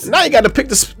Skittles. Now you got to pick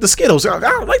the Skittles. I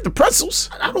don't like the pretzels.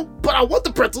 I want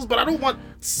the pretzels, but I don't want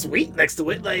sweet next to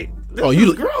it. Like, this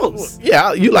is gross.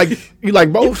 Yeah, you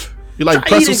like both. You like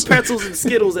pretzels? Eating pretzels and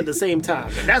Skittles at the same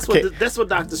time. And that's what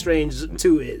Doctor Strange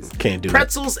 2 is. Can't do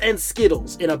pretzels and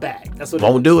Skittles in a bag. That's what.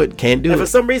 Won't do it. Can't do it. And for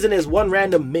some reason, there's one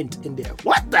random mint in there.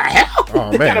 What the hell? Oh,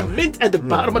 they man. got a mint at the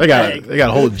bottom of the bag. They got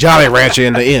a whole Jolly Rancher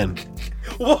in the end.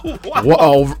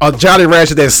 Whoa. A Jolly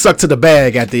Rancher that's stuck to the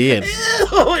bag at the end.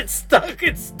 Ew, it's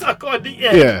stuck on the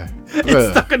end. Yeah.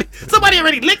 It's stuck on somebody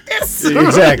already licked this?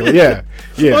 Exactly, yeah.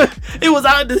 It was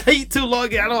out in the heat too long,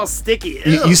 it got all sticky.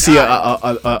 You see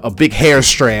a big hair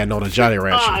strand on a Jolly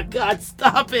Rancher. Oh, God,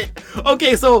 stop it.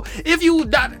 Okay, so if you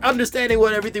not understanding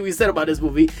what everything we said about this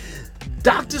movie,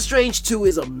 Doctor Strange 2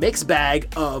 is a mixed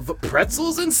bag of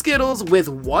pretzels and Skittles with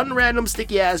one random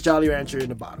sticky-ass Jolly Rancher in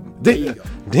the bottom. There you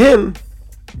go.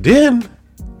 Then,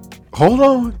 hold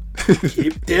on.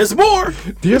 There's more.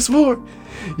 There's more.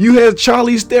 You had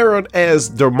Charlize Theron as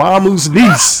Dormammu's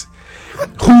niece,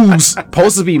 who's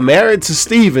supposed to be married to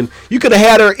Steven. You could have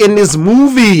had her in this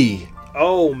movie.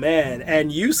 Oh, man.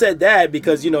 And you said that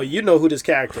because, you know who this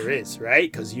character is, right?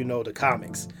 Because you know the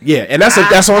comics. Yeah, and that's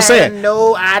what I'm saying. I had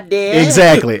no idea.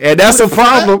 Exactly. And that's a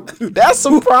problem. That's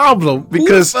a problem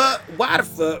because... Why the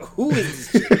fuck? Who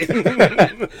is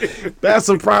this? That's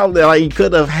a problem. Like, you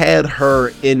could have had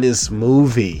her in this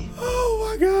movie. Oh,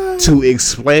 my God. To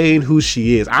explain who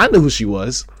she is. I knew who she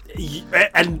was.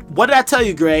 And what did I tell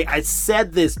you, Gray? I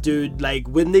said this, dude. Like,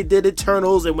 when they did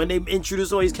Eternals and when they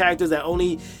introduced all these characters that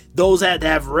only those that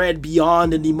have read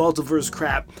Beyond and the multiverse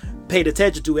crap paid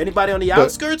attention to. Anybody on the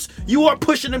outskirts, you are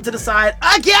pushing them to the side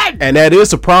again. And that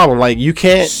is a problem. Like, you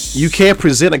can't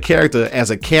present a character as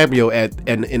a cameo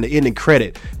in the ending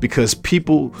credit because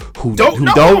people who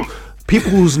don't people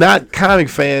who's not comic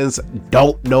fans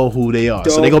don't know who they are.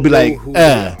 So they're gonna be like,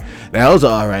 that was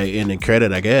all right ending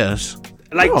credit, I guess.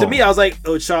 Like, to me, I was like,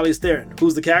 oh, Charlize Theron.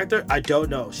 Who's the character? I don't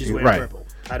know. She's wearing purple.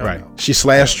 I don't know. She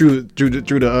slashed through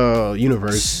the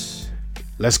universe.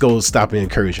 Let's go stop the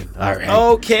incursion. All right.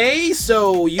 Okay,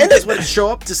 so you just want to show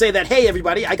up to say that, hey,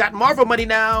 everybody, I got Marvel money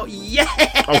now.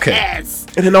 Yes. Okay.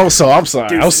 And then also, I'm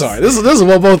sorry. This is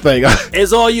one more thing.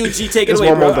 It's all you, G. Take it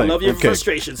away, bro. I love your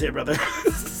frustrations here, brother.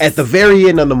 At the very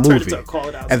end of the movie,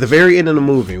 at the very end of the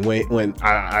movie, when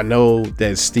I know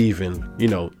that Steven,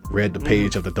 read the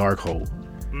page of the Darkhold,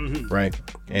 right,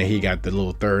 and he got the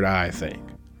little third eye thing.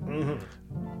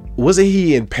 Wasn't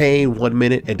he in pain 1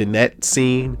 minute, and then that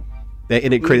scene, that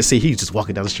ended credit scene, he's just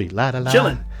walking down the street, la la la,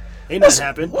 chilling. Ain't nothing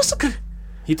happened.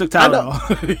 He took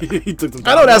Tylenol.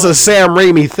 I know that's a Sam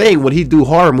Raimi thing. When he do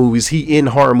horror movies, he in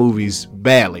horror movies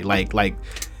badly. Like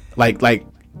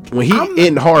when he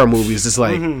in horror movies, it's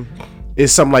like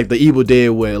it's something like The Evil Dead,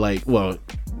 where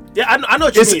yeah, I know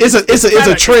what you mean. It's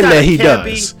a trend that he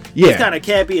does. Yeah, it's kind of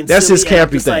campy and that's silly, his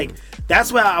campy thing. Like,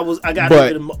 that's why I got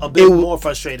a bit more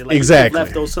frustrated. Like, exactly,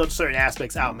 left those certain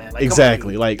aspects out, man. Like,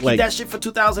 exactly, keep that shit for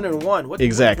 2001.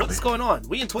 What's going on?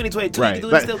 We in 2022. Right. You can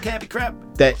do this still campy crap.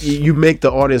 That you make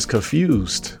the audience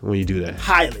confused when you do that.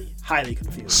 Highly. Highly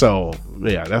confused. So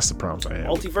yeah, that's the problems I have.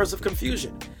 Multiverse of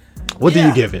confusion. What do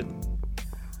you give it?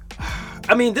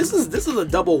 I mean, this is a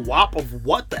double whop of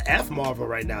what the F Marvel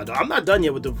right now, though. I'm not done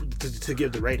yet with to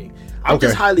give the rating. I'm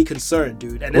just highly concerned,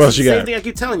 dude. And it's the same thing I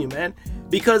keep telling you, man.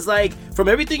 Because, like, from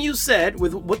everything you said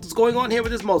with what's going on here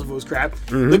with this multiverse crap,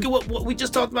 look at what we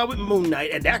just talked about with Moon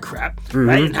Knight and that crap,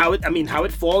 right? And how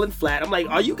it falling flat. I'm like,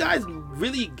 are you guys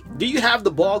really? Do you have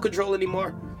the ball control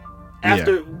anymore?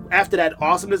 After that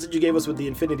awesomeness that you gave us with the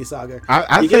Infinity Saga,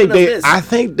 I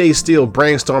think they still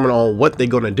brainstorming on what they're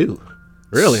gonna do.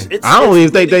 Really, I don't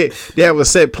even think they have a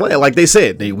set plan. Like they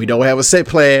said, we don't have a set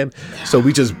plan, so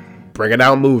we just bringing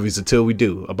out movies until we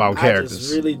do about characters. I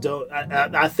just really don't.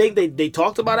 I think they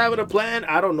talked about having a plan.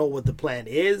 I don't know what the plan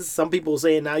is. Some people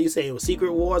saying now, you saying it was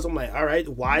Secret Wars. I'm like, all right,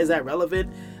 why is that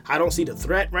relevant? I don't see the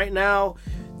threat right now.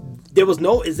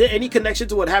 Is there any connection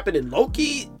to what happened in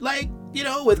Loki? Like,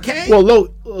 with Kang? Well,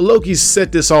 Loki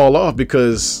set this all off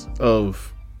because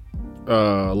of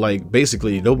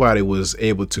basically nobody was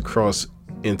able to cross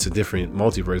into different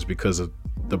multiverse because of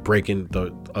the breaking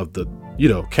of the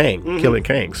Kang, killing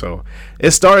Kang. So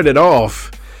it started off,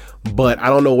 but I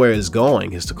don't know where it's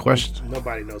going is the question.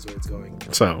 Nobody knows where it's going.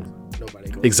 So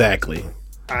nobody knows. Exactly.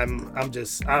 I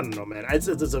don't know, man. It's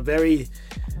a very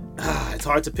it's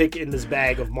hard to pick in this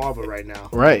bag of Marvel right now.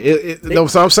 Right.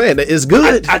 So I'm saying that it's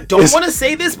good. I don't want to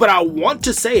say this, but I want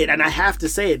to say it, and I have to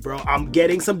say it, bro. I'm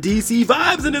getting some DC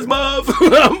vibes in this move.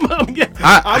 I'm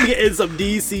getting some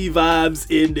DC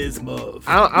vibes in this move.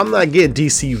 I'm not getting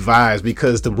DC vibes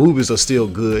because the movies are still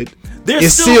good.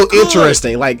 It's still good.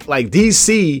 Interesting. Like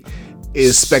DC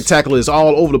is spectacular. It's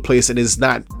all over the place, and it's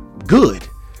not good.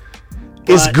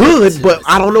 It's good, but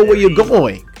I don't know where you're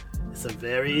going. It's a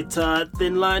very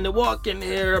thin line to walk in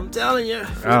here. I'm telling you.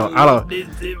 I don't.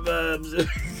 DC vibes.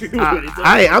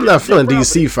 I'm not feeling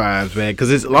DC vibes, man.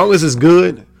 Because as long as it's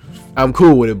good, I'm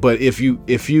cool with it. But if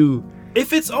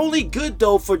it's only good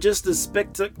though for just the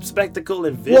spectacle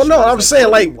and visual. Well, no, I'm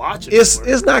saying like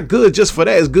it's not good just for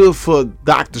that. It's good for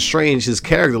Doctor Strange, his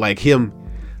character, like him,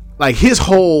 like his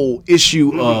whole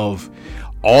issue of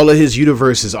all of his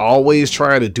universe is always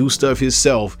trying to do stuff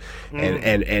himself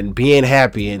and being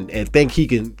happy and think he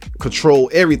can control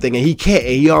everything, and he can't,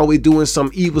 and he always doing some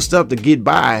evil stuff to get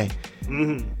by.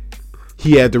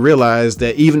 He had to realize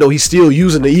that even though he's still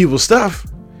using the evil stuff,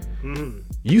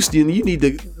 you need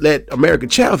to let America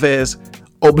Chavez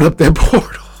open up that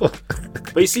portal.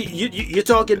 But you see,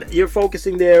 you're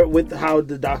focusing there with how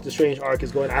the Doctor Strange arc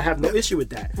is going. I have no issue with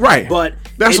that. Right. But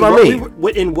that's what I mean.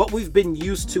 In what we've been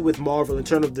used to with Marvel in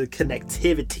terms of the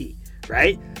connectivity,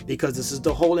 right? Because this is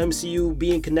the whole MCU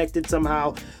being connected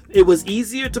somehow. It was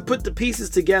easier to put the pieces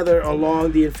together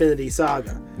along the Infinity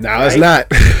Saga. Now right? It's not.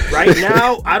 Right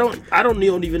now, I don't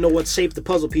even know what shape the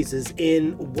puzzle piece is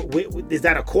in. Is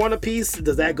that a corner piece?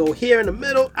 Does that go here in the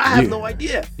middle? I have no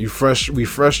idea. We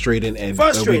frustrated and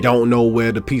we don't know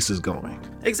where the piece is going.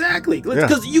 Exactly,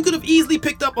 because you could have easily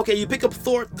picked up. Okay, you pick up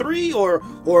Thor 3 or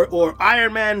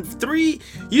Iron Man 3.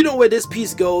 You know where this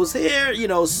piece goes here.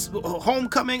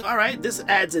 Homecoming. All right, this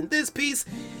adds in this piece.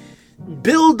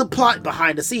 Build the plot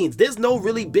behind the scenes. There's no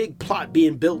really big plot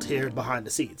being built here behind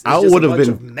the scenes. I would have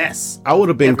been mess. I would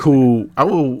have been cool. I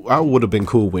would have been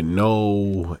cool with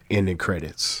no ending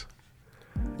credits.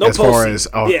 No as far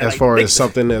as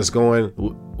something that's going,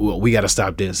 well, we got to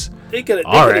stop this. They could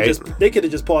have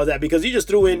just paused that because you just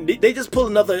threw in. They just pulled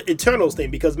another Eternals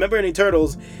thing because remember in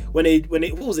Eternals when they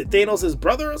what was it, Thanos'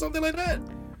 brother or something like that.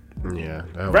 Yeah,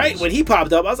 right when he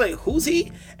popped up, I was like, "Who's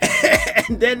he?"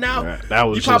 And then now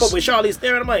you pop up with Charlize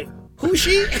Theron. I'm like, "Who's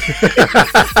she?"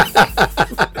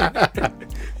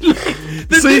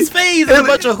 This phase is a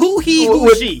bunch of who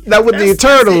she. Now with the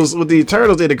Eternals in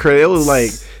the credit, it was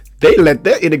like they let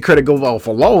that in the credit go off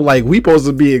alone. Like we supposed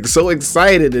to be so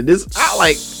excited, and this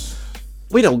I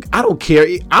don't care.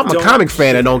 I'm a comic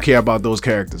fan and don't care about those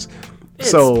characters.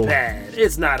 It's bad.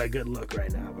 It's not a good look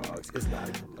right now, Boggs. It's not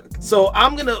a good look. So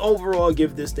I'm gonna overall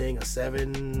give this thing a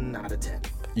 7 out of 10.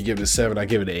 You give it a 7. I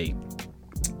give it an 8.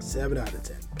 7 out of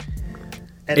 10.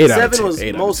 And the 7 was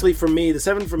mostly for me. The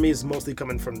 7 for me is mostly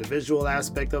coming from the visual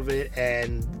aspect of it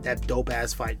and that dope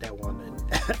ass fight that Wanda,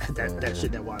 that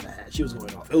shit that Wanda had. She was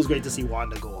going off. It was great to see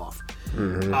Wanda go off.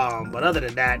 But other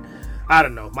than that, I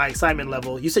don't know. My excitement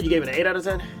level. You said you gave it an 8 out of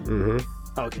 10.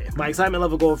 Okay. My excitement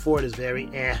level going forward is very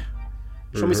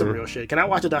Show me some real shit. Can I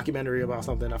watch a documentary about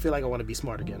something? I feel like I want to be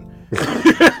smart again.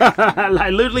 I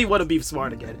literally want to be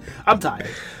smart again. I'm tired.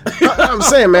 I'm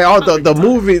saying, man,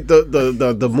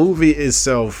 the movie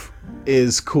itself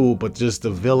is cool, but just the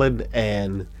villain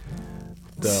and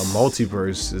the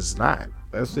multiverse is not.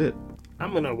 That's it.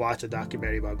 I'm gonna watch a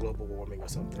documentary about global warming or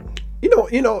something.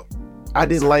 You know, I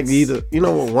didn't like either. You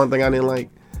know, one thing I didn't like.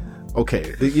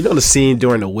 Okay, you know the scene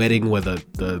during the wedding where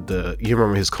the you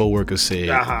remember his coworker said,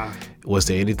 "Was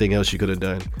there anything else you could have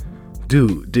done?"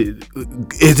 Dude,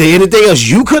 is there anything else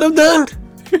you could have done?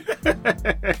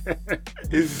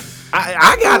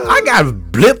 I got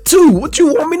blipped too. What you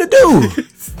want me to do?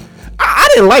 I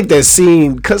didn't like that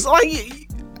scene because like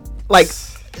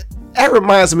that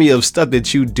reminds me of stuff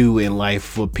that you do in life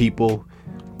for people,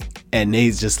 and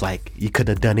they's just like, you could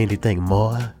have done anything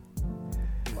more.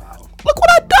 Wow. Look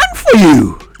what I done for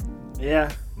you. Yeah.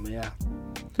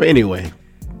 But anyway.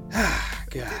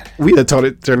 God. We had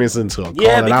turned this into a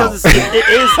because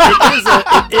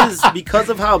it is because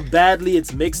of how badly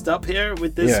it's mixed up here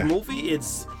with this movie.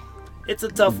 It's a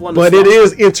tough one. But it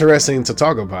is interesting to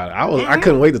talk about it. I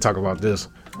couldn't wait to talk about this.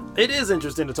 It is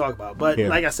interesting to talk about, but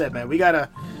like I said, man, we gotta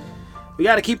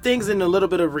keep things in a little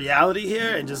bit of reality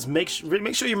here, and just make sure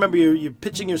you remember you're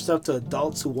pitching your stuff to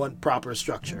adults who want proper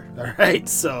structure. All right,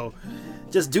 so.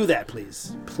 Just do that,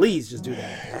 please. Please, just do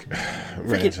that.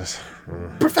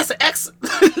 Professor X.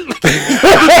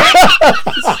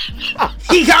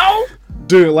 He go.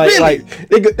 Dude, like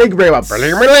they could bring about.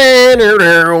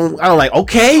 I'm like,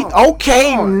 okay,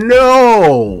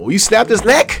 no. You snapped his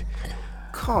neck.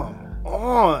 Come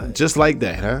on. Just like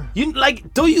that, huh?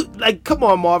 Come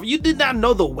on, Marv. You did not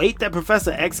know the weight that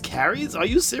Professor X carries? Are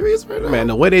you serious right now? Man,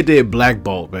 the way they did Black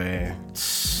Bolt, man.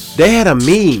 They had a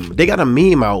meme. They got a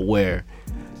meme out where.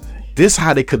 This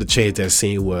how they could have changed that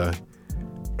scene where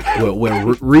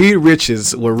Reed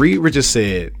Richards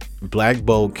said Black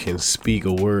Bolt can speak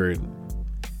a word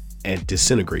and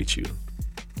disintegrate you.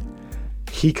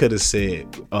 He could have said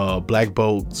Black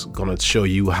Bolt's gonna show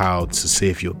you how to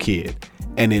save your kid,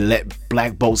 and then let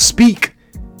Black Bolt speak,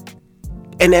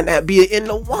 and then that'd be an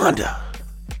end of Wanda.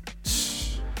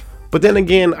 But then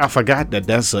again, I forgot that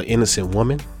that's an innocent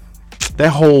woman. That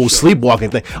whole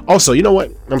sleepwalking thing. Also, you know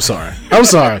what? I'm sorry. Go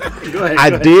ahead, I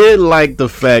did like the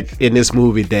fact in this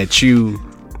movie that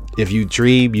if you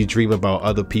dream about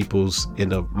other people's in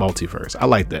the multiverse. I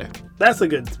like that. That's a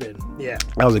good spin. Yeah.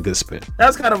 That was a good spin.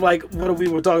 That's kind of like what we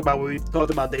were talking about when we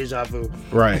talked about Deja Vu.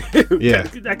 Right. Yeah.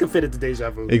 That could fit into Deja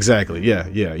Vu. Exactly. Yeah.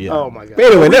 Oh my God. But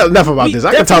anyway, enough about this.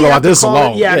 I can talk about this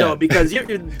alone. Yeah, no, because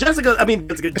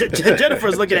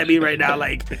Jennifer's looking at me right now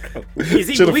like, we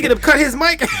could have cut his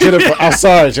mic. Jennifer, I'm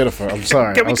sorry, Jennifer. I'm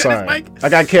sorry. Can we cut his mic? I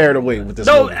got carried away with this.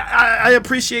 No, I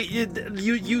appreciate you.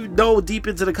 You know deep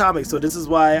into the comics, so this is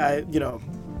why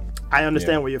I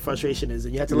understand where your frustration is,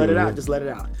 and you have to let it out. Just let it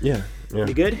out. Yeah.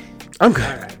 You good? I'm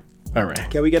good. All right.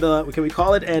 Can we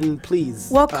call it, and please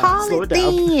slow it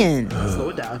down. then.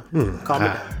 Slow it down. Calm it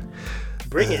down.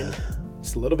 Bring in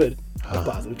just a little bit of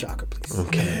positive chakra, please.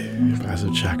 Okay.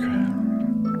 Positive chakra.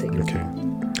 Take it. Okay.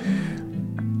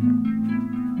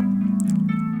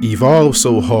 Evolve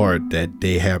so hard that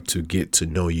they have to get to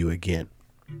know you again.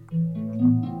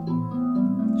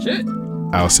 Shit.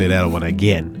 I'll say that one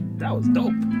again. That was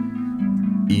dope.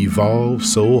 Evolve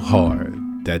so hard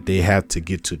that they have to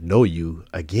get to know you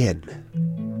again.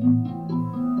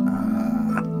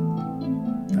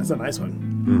 That's a nice one.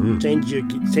 Mm-hmm.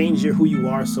 Change your who you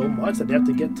are so much that they have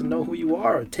to get to know who you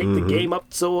are, or take the game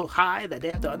up so high that they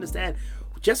have to understand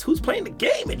just who's playing the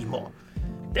game anymore.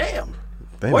 Damn.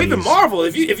 Or even Marvel,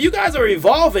 if you guys are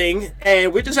evolving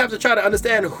and we just have to try to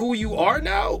understand who you are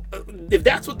now, if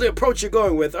that's what the approach you're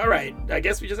going with, all right, I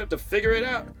guess we just have to figure it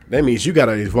out. That means you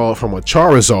gotta evolve from a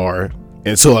Charizard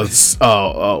into a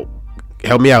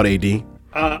help me out, AD.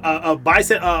 What's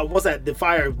that? The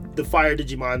fire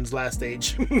Digimon's last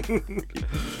stage.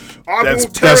 That's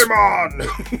Terramon.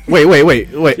 Wait.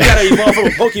 You gotta evolve from a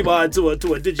Pokemon to a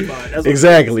Digimon. That's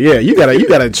exactly. Yeah, you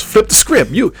gotta flip the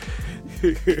script. You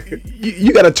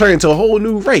gotta turn into a whole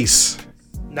new race.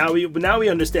 Now we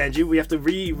understand you. We have to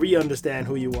re-understand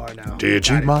who you are now.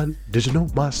 Digimon, digital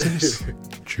monsters.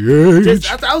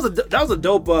 That was a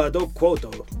dope quote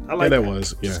though. I like that.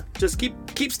 Was. Yeah. Just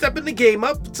keep stepping the game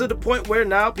up to the point where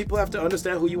now people have to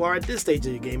understand who you are at this stage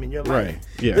of your game in your life. Right.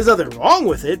 Yeah. There's nothing wrong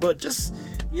with it, but just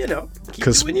keep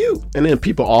doing you. And then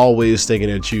people always thinking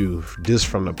that you this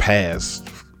from the past.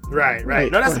 Right.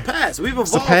 No, that's the past. We've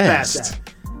evolved past that.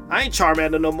 I ain't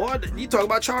Charmander no more. You talk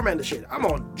about Charmander shit. I'm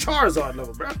on Charizard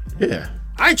level, bro. Yeah.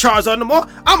 I ain't Charizard no more.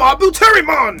 I'm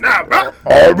Arbuterimon now, bro.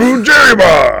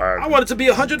 Arbuterimon. I want it to be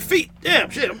 100 feet. Damn,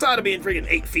 shit. I'm tired of being freaking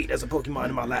 8 feet as a Pokemon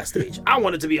in my last stage. I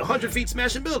want it to be 100 feet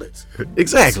smashing buildings.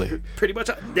 Exactly. Pretty much.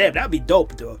 Damn, that'd be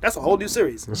dope, dude. That's a whole new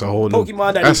series. That's a whole new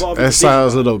Pokemon that evolved. That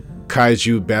sounds a little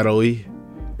kaiju battle-y.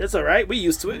 That's all right. We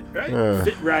used to it, right?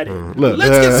 Fit right in. Look,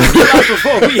 Let's get some yell out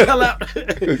before we yell out.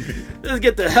 Let's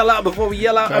get the hell out before we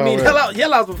yell out. I mean,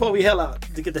 yell out before we yell out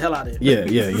to get the hell out of here.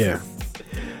 Yeah.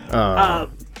 Go ahead.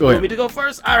 Want me to go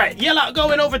first? All right. Yell out.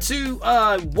 Going over to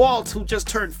Walt, who just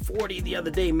turned 40 the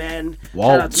other day, man.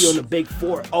 Walt. Shout out to you on the big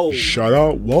 4-0. Shout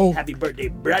out, Walt. Happy birthday,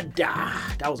 brother.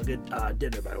 That was a good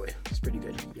dinner, by the way. It's pretty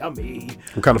good. Yummy.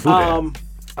 What kind of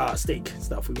food? Steak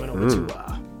stuff. We went over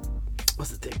to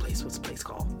what's the place? What's the place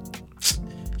called?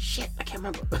 Shit, I can't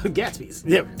remember. Gatsby's.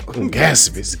 There we go.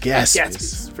 Gatsby's.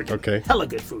 Freaking Okay. hella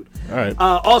good food. All right.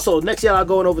 Also, next year I'm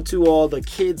going over to all the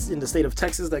kids in the state of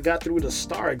Texas that got through the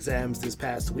STAR exams this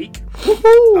past week.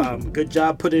 Good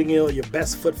job putting your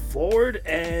best foot forward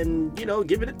and,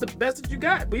 giving it the best that you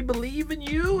got. We believe in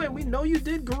you and we know you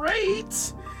did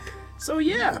great. So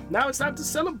yeah, now it's time to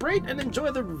celebrate and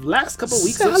enjoy the last couple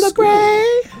weeks of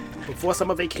school before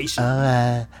summer vacation.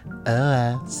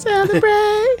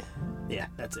 Celebrate. Yeah,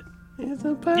 that's it.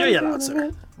 You're allowed,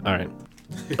 sir. All right.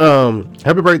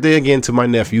 Happy birthday again to my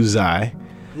nephew Zai.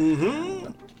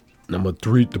 Number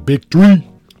 3, the big 3.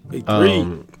 Big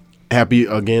 3. Happy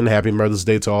Mother's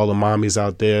Day to all the mommies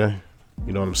out there.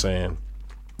 You know what I'm saying?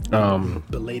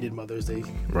 Belated Mother's Day.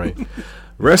 Right.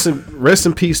 Rest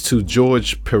in peace to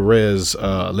George Perez,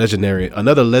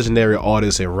 another legendary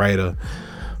artist and writer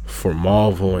for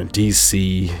Marvel and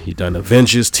DC. He done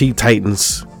Avengers, Teen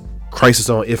Titans, Crisis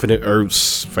on Infinite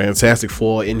Earths, Fantastic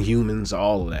Four, Inhumans,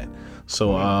 all of that.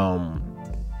 So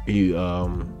he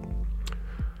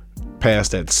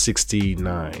passed at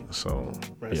 69. So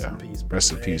Rest in peace,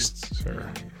 rest in man. peace,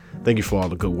 sir. Thank you for all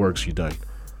the good works you done.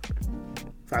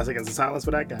 5 seconds of silence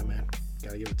for that guy, man.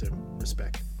 Gotta give it to him.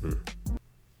 Respect.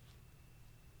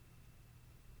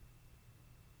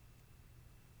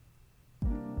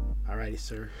 Alrighty,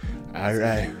 sir. All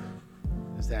right.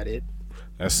 Is that it?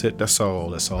 That's it. That's all.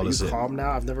 That's all. Are you That's it. calm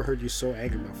now? I've never heard you so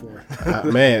angry before.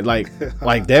 Man, like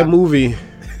that movie.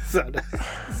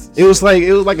 It was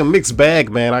like a mixed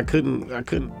bag, man. I couldn't.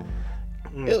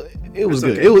 It was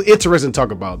good. Okay. It was interesting to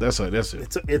talk about. That's it. It's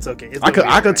okay. It's I could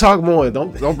okay, talk more.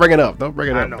 Don't bring it up. Don't bring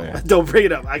it I up, know. man. Don't bring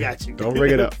it up. I got you. Don't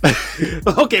bring it up.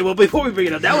 Okay, well, before we bring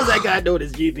it up, that was that guy known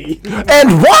as GD.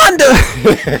 And Wanda.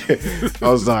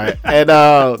 I'm sorry. And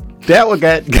that was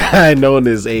that guy known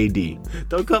as AD.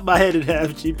 Don't cut my head in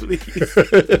half, G, please.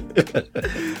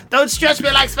 Don't stretch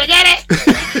me like spaghetti.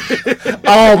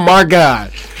 Oh my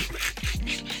God.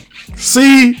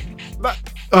 See?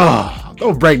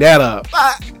 Don't break that up.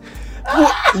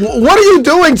 What are you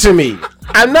doing to me?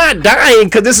 I'm not dying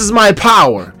because this is my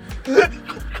power.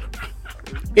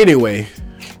 Anyway.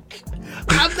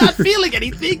 I'm not feeling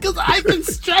anything because I've been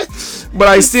stretched. But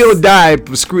I still died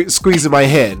squeezing my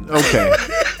head. Okay.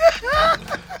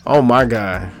 Oh my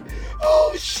God.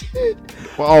 Oh shit.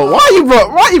 Oh, why you brought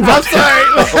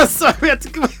I'm sorry.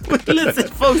 Listen,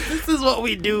 folks, this is what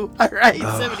we do. All right,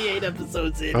 78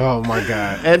 episodes in. Oh my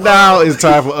God. And now it's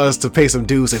time for us to pay some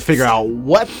dues and figure out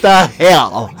what the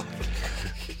hell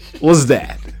was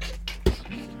that.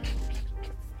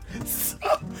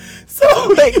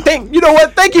 So you know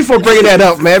what? Thank you for bringing that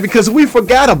up, man, because we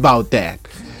forgot about that.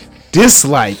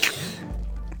 Dislike.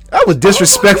 That was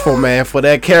disrespectful, man, for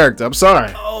that character. I'm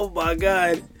sorry. Oh my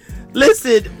God.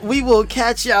 Listen, we will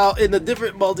catch y'all in a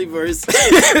different multiverse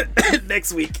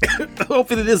next week.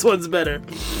 Hopefully this one's better.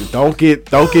 Don't get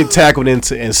tackled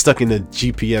into and stuck in the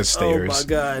GPS stairs. Oh my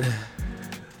God.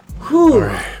 Whew. All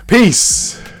right.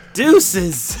 Peace.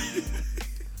 Deuces.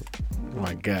 Oh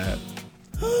my God.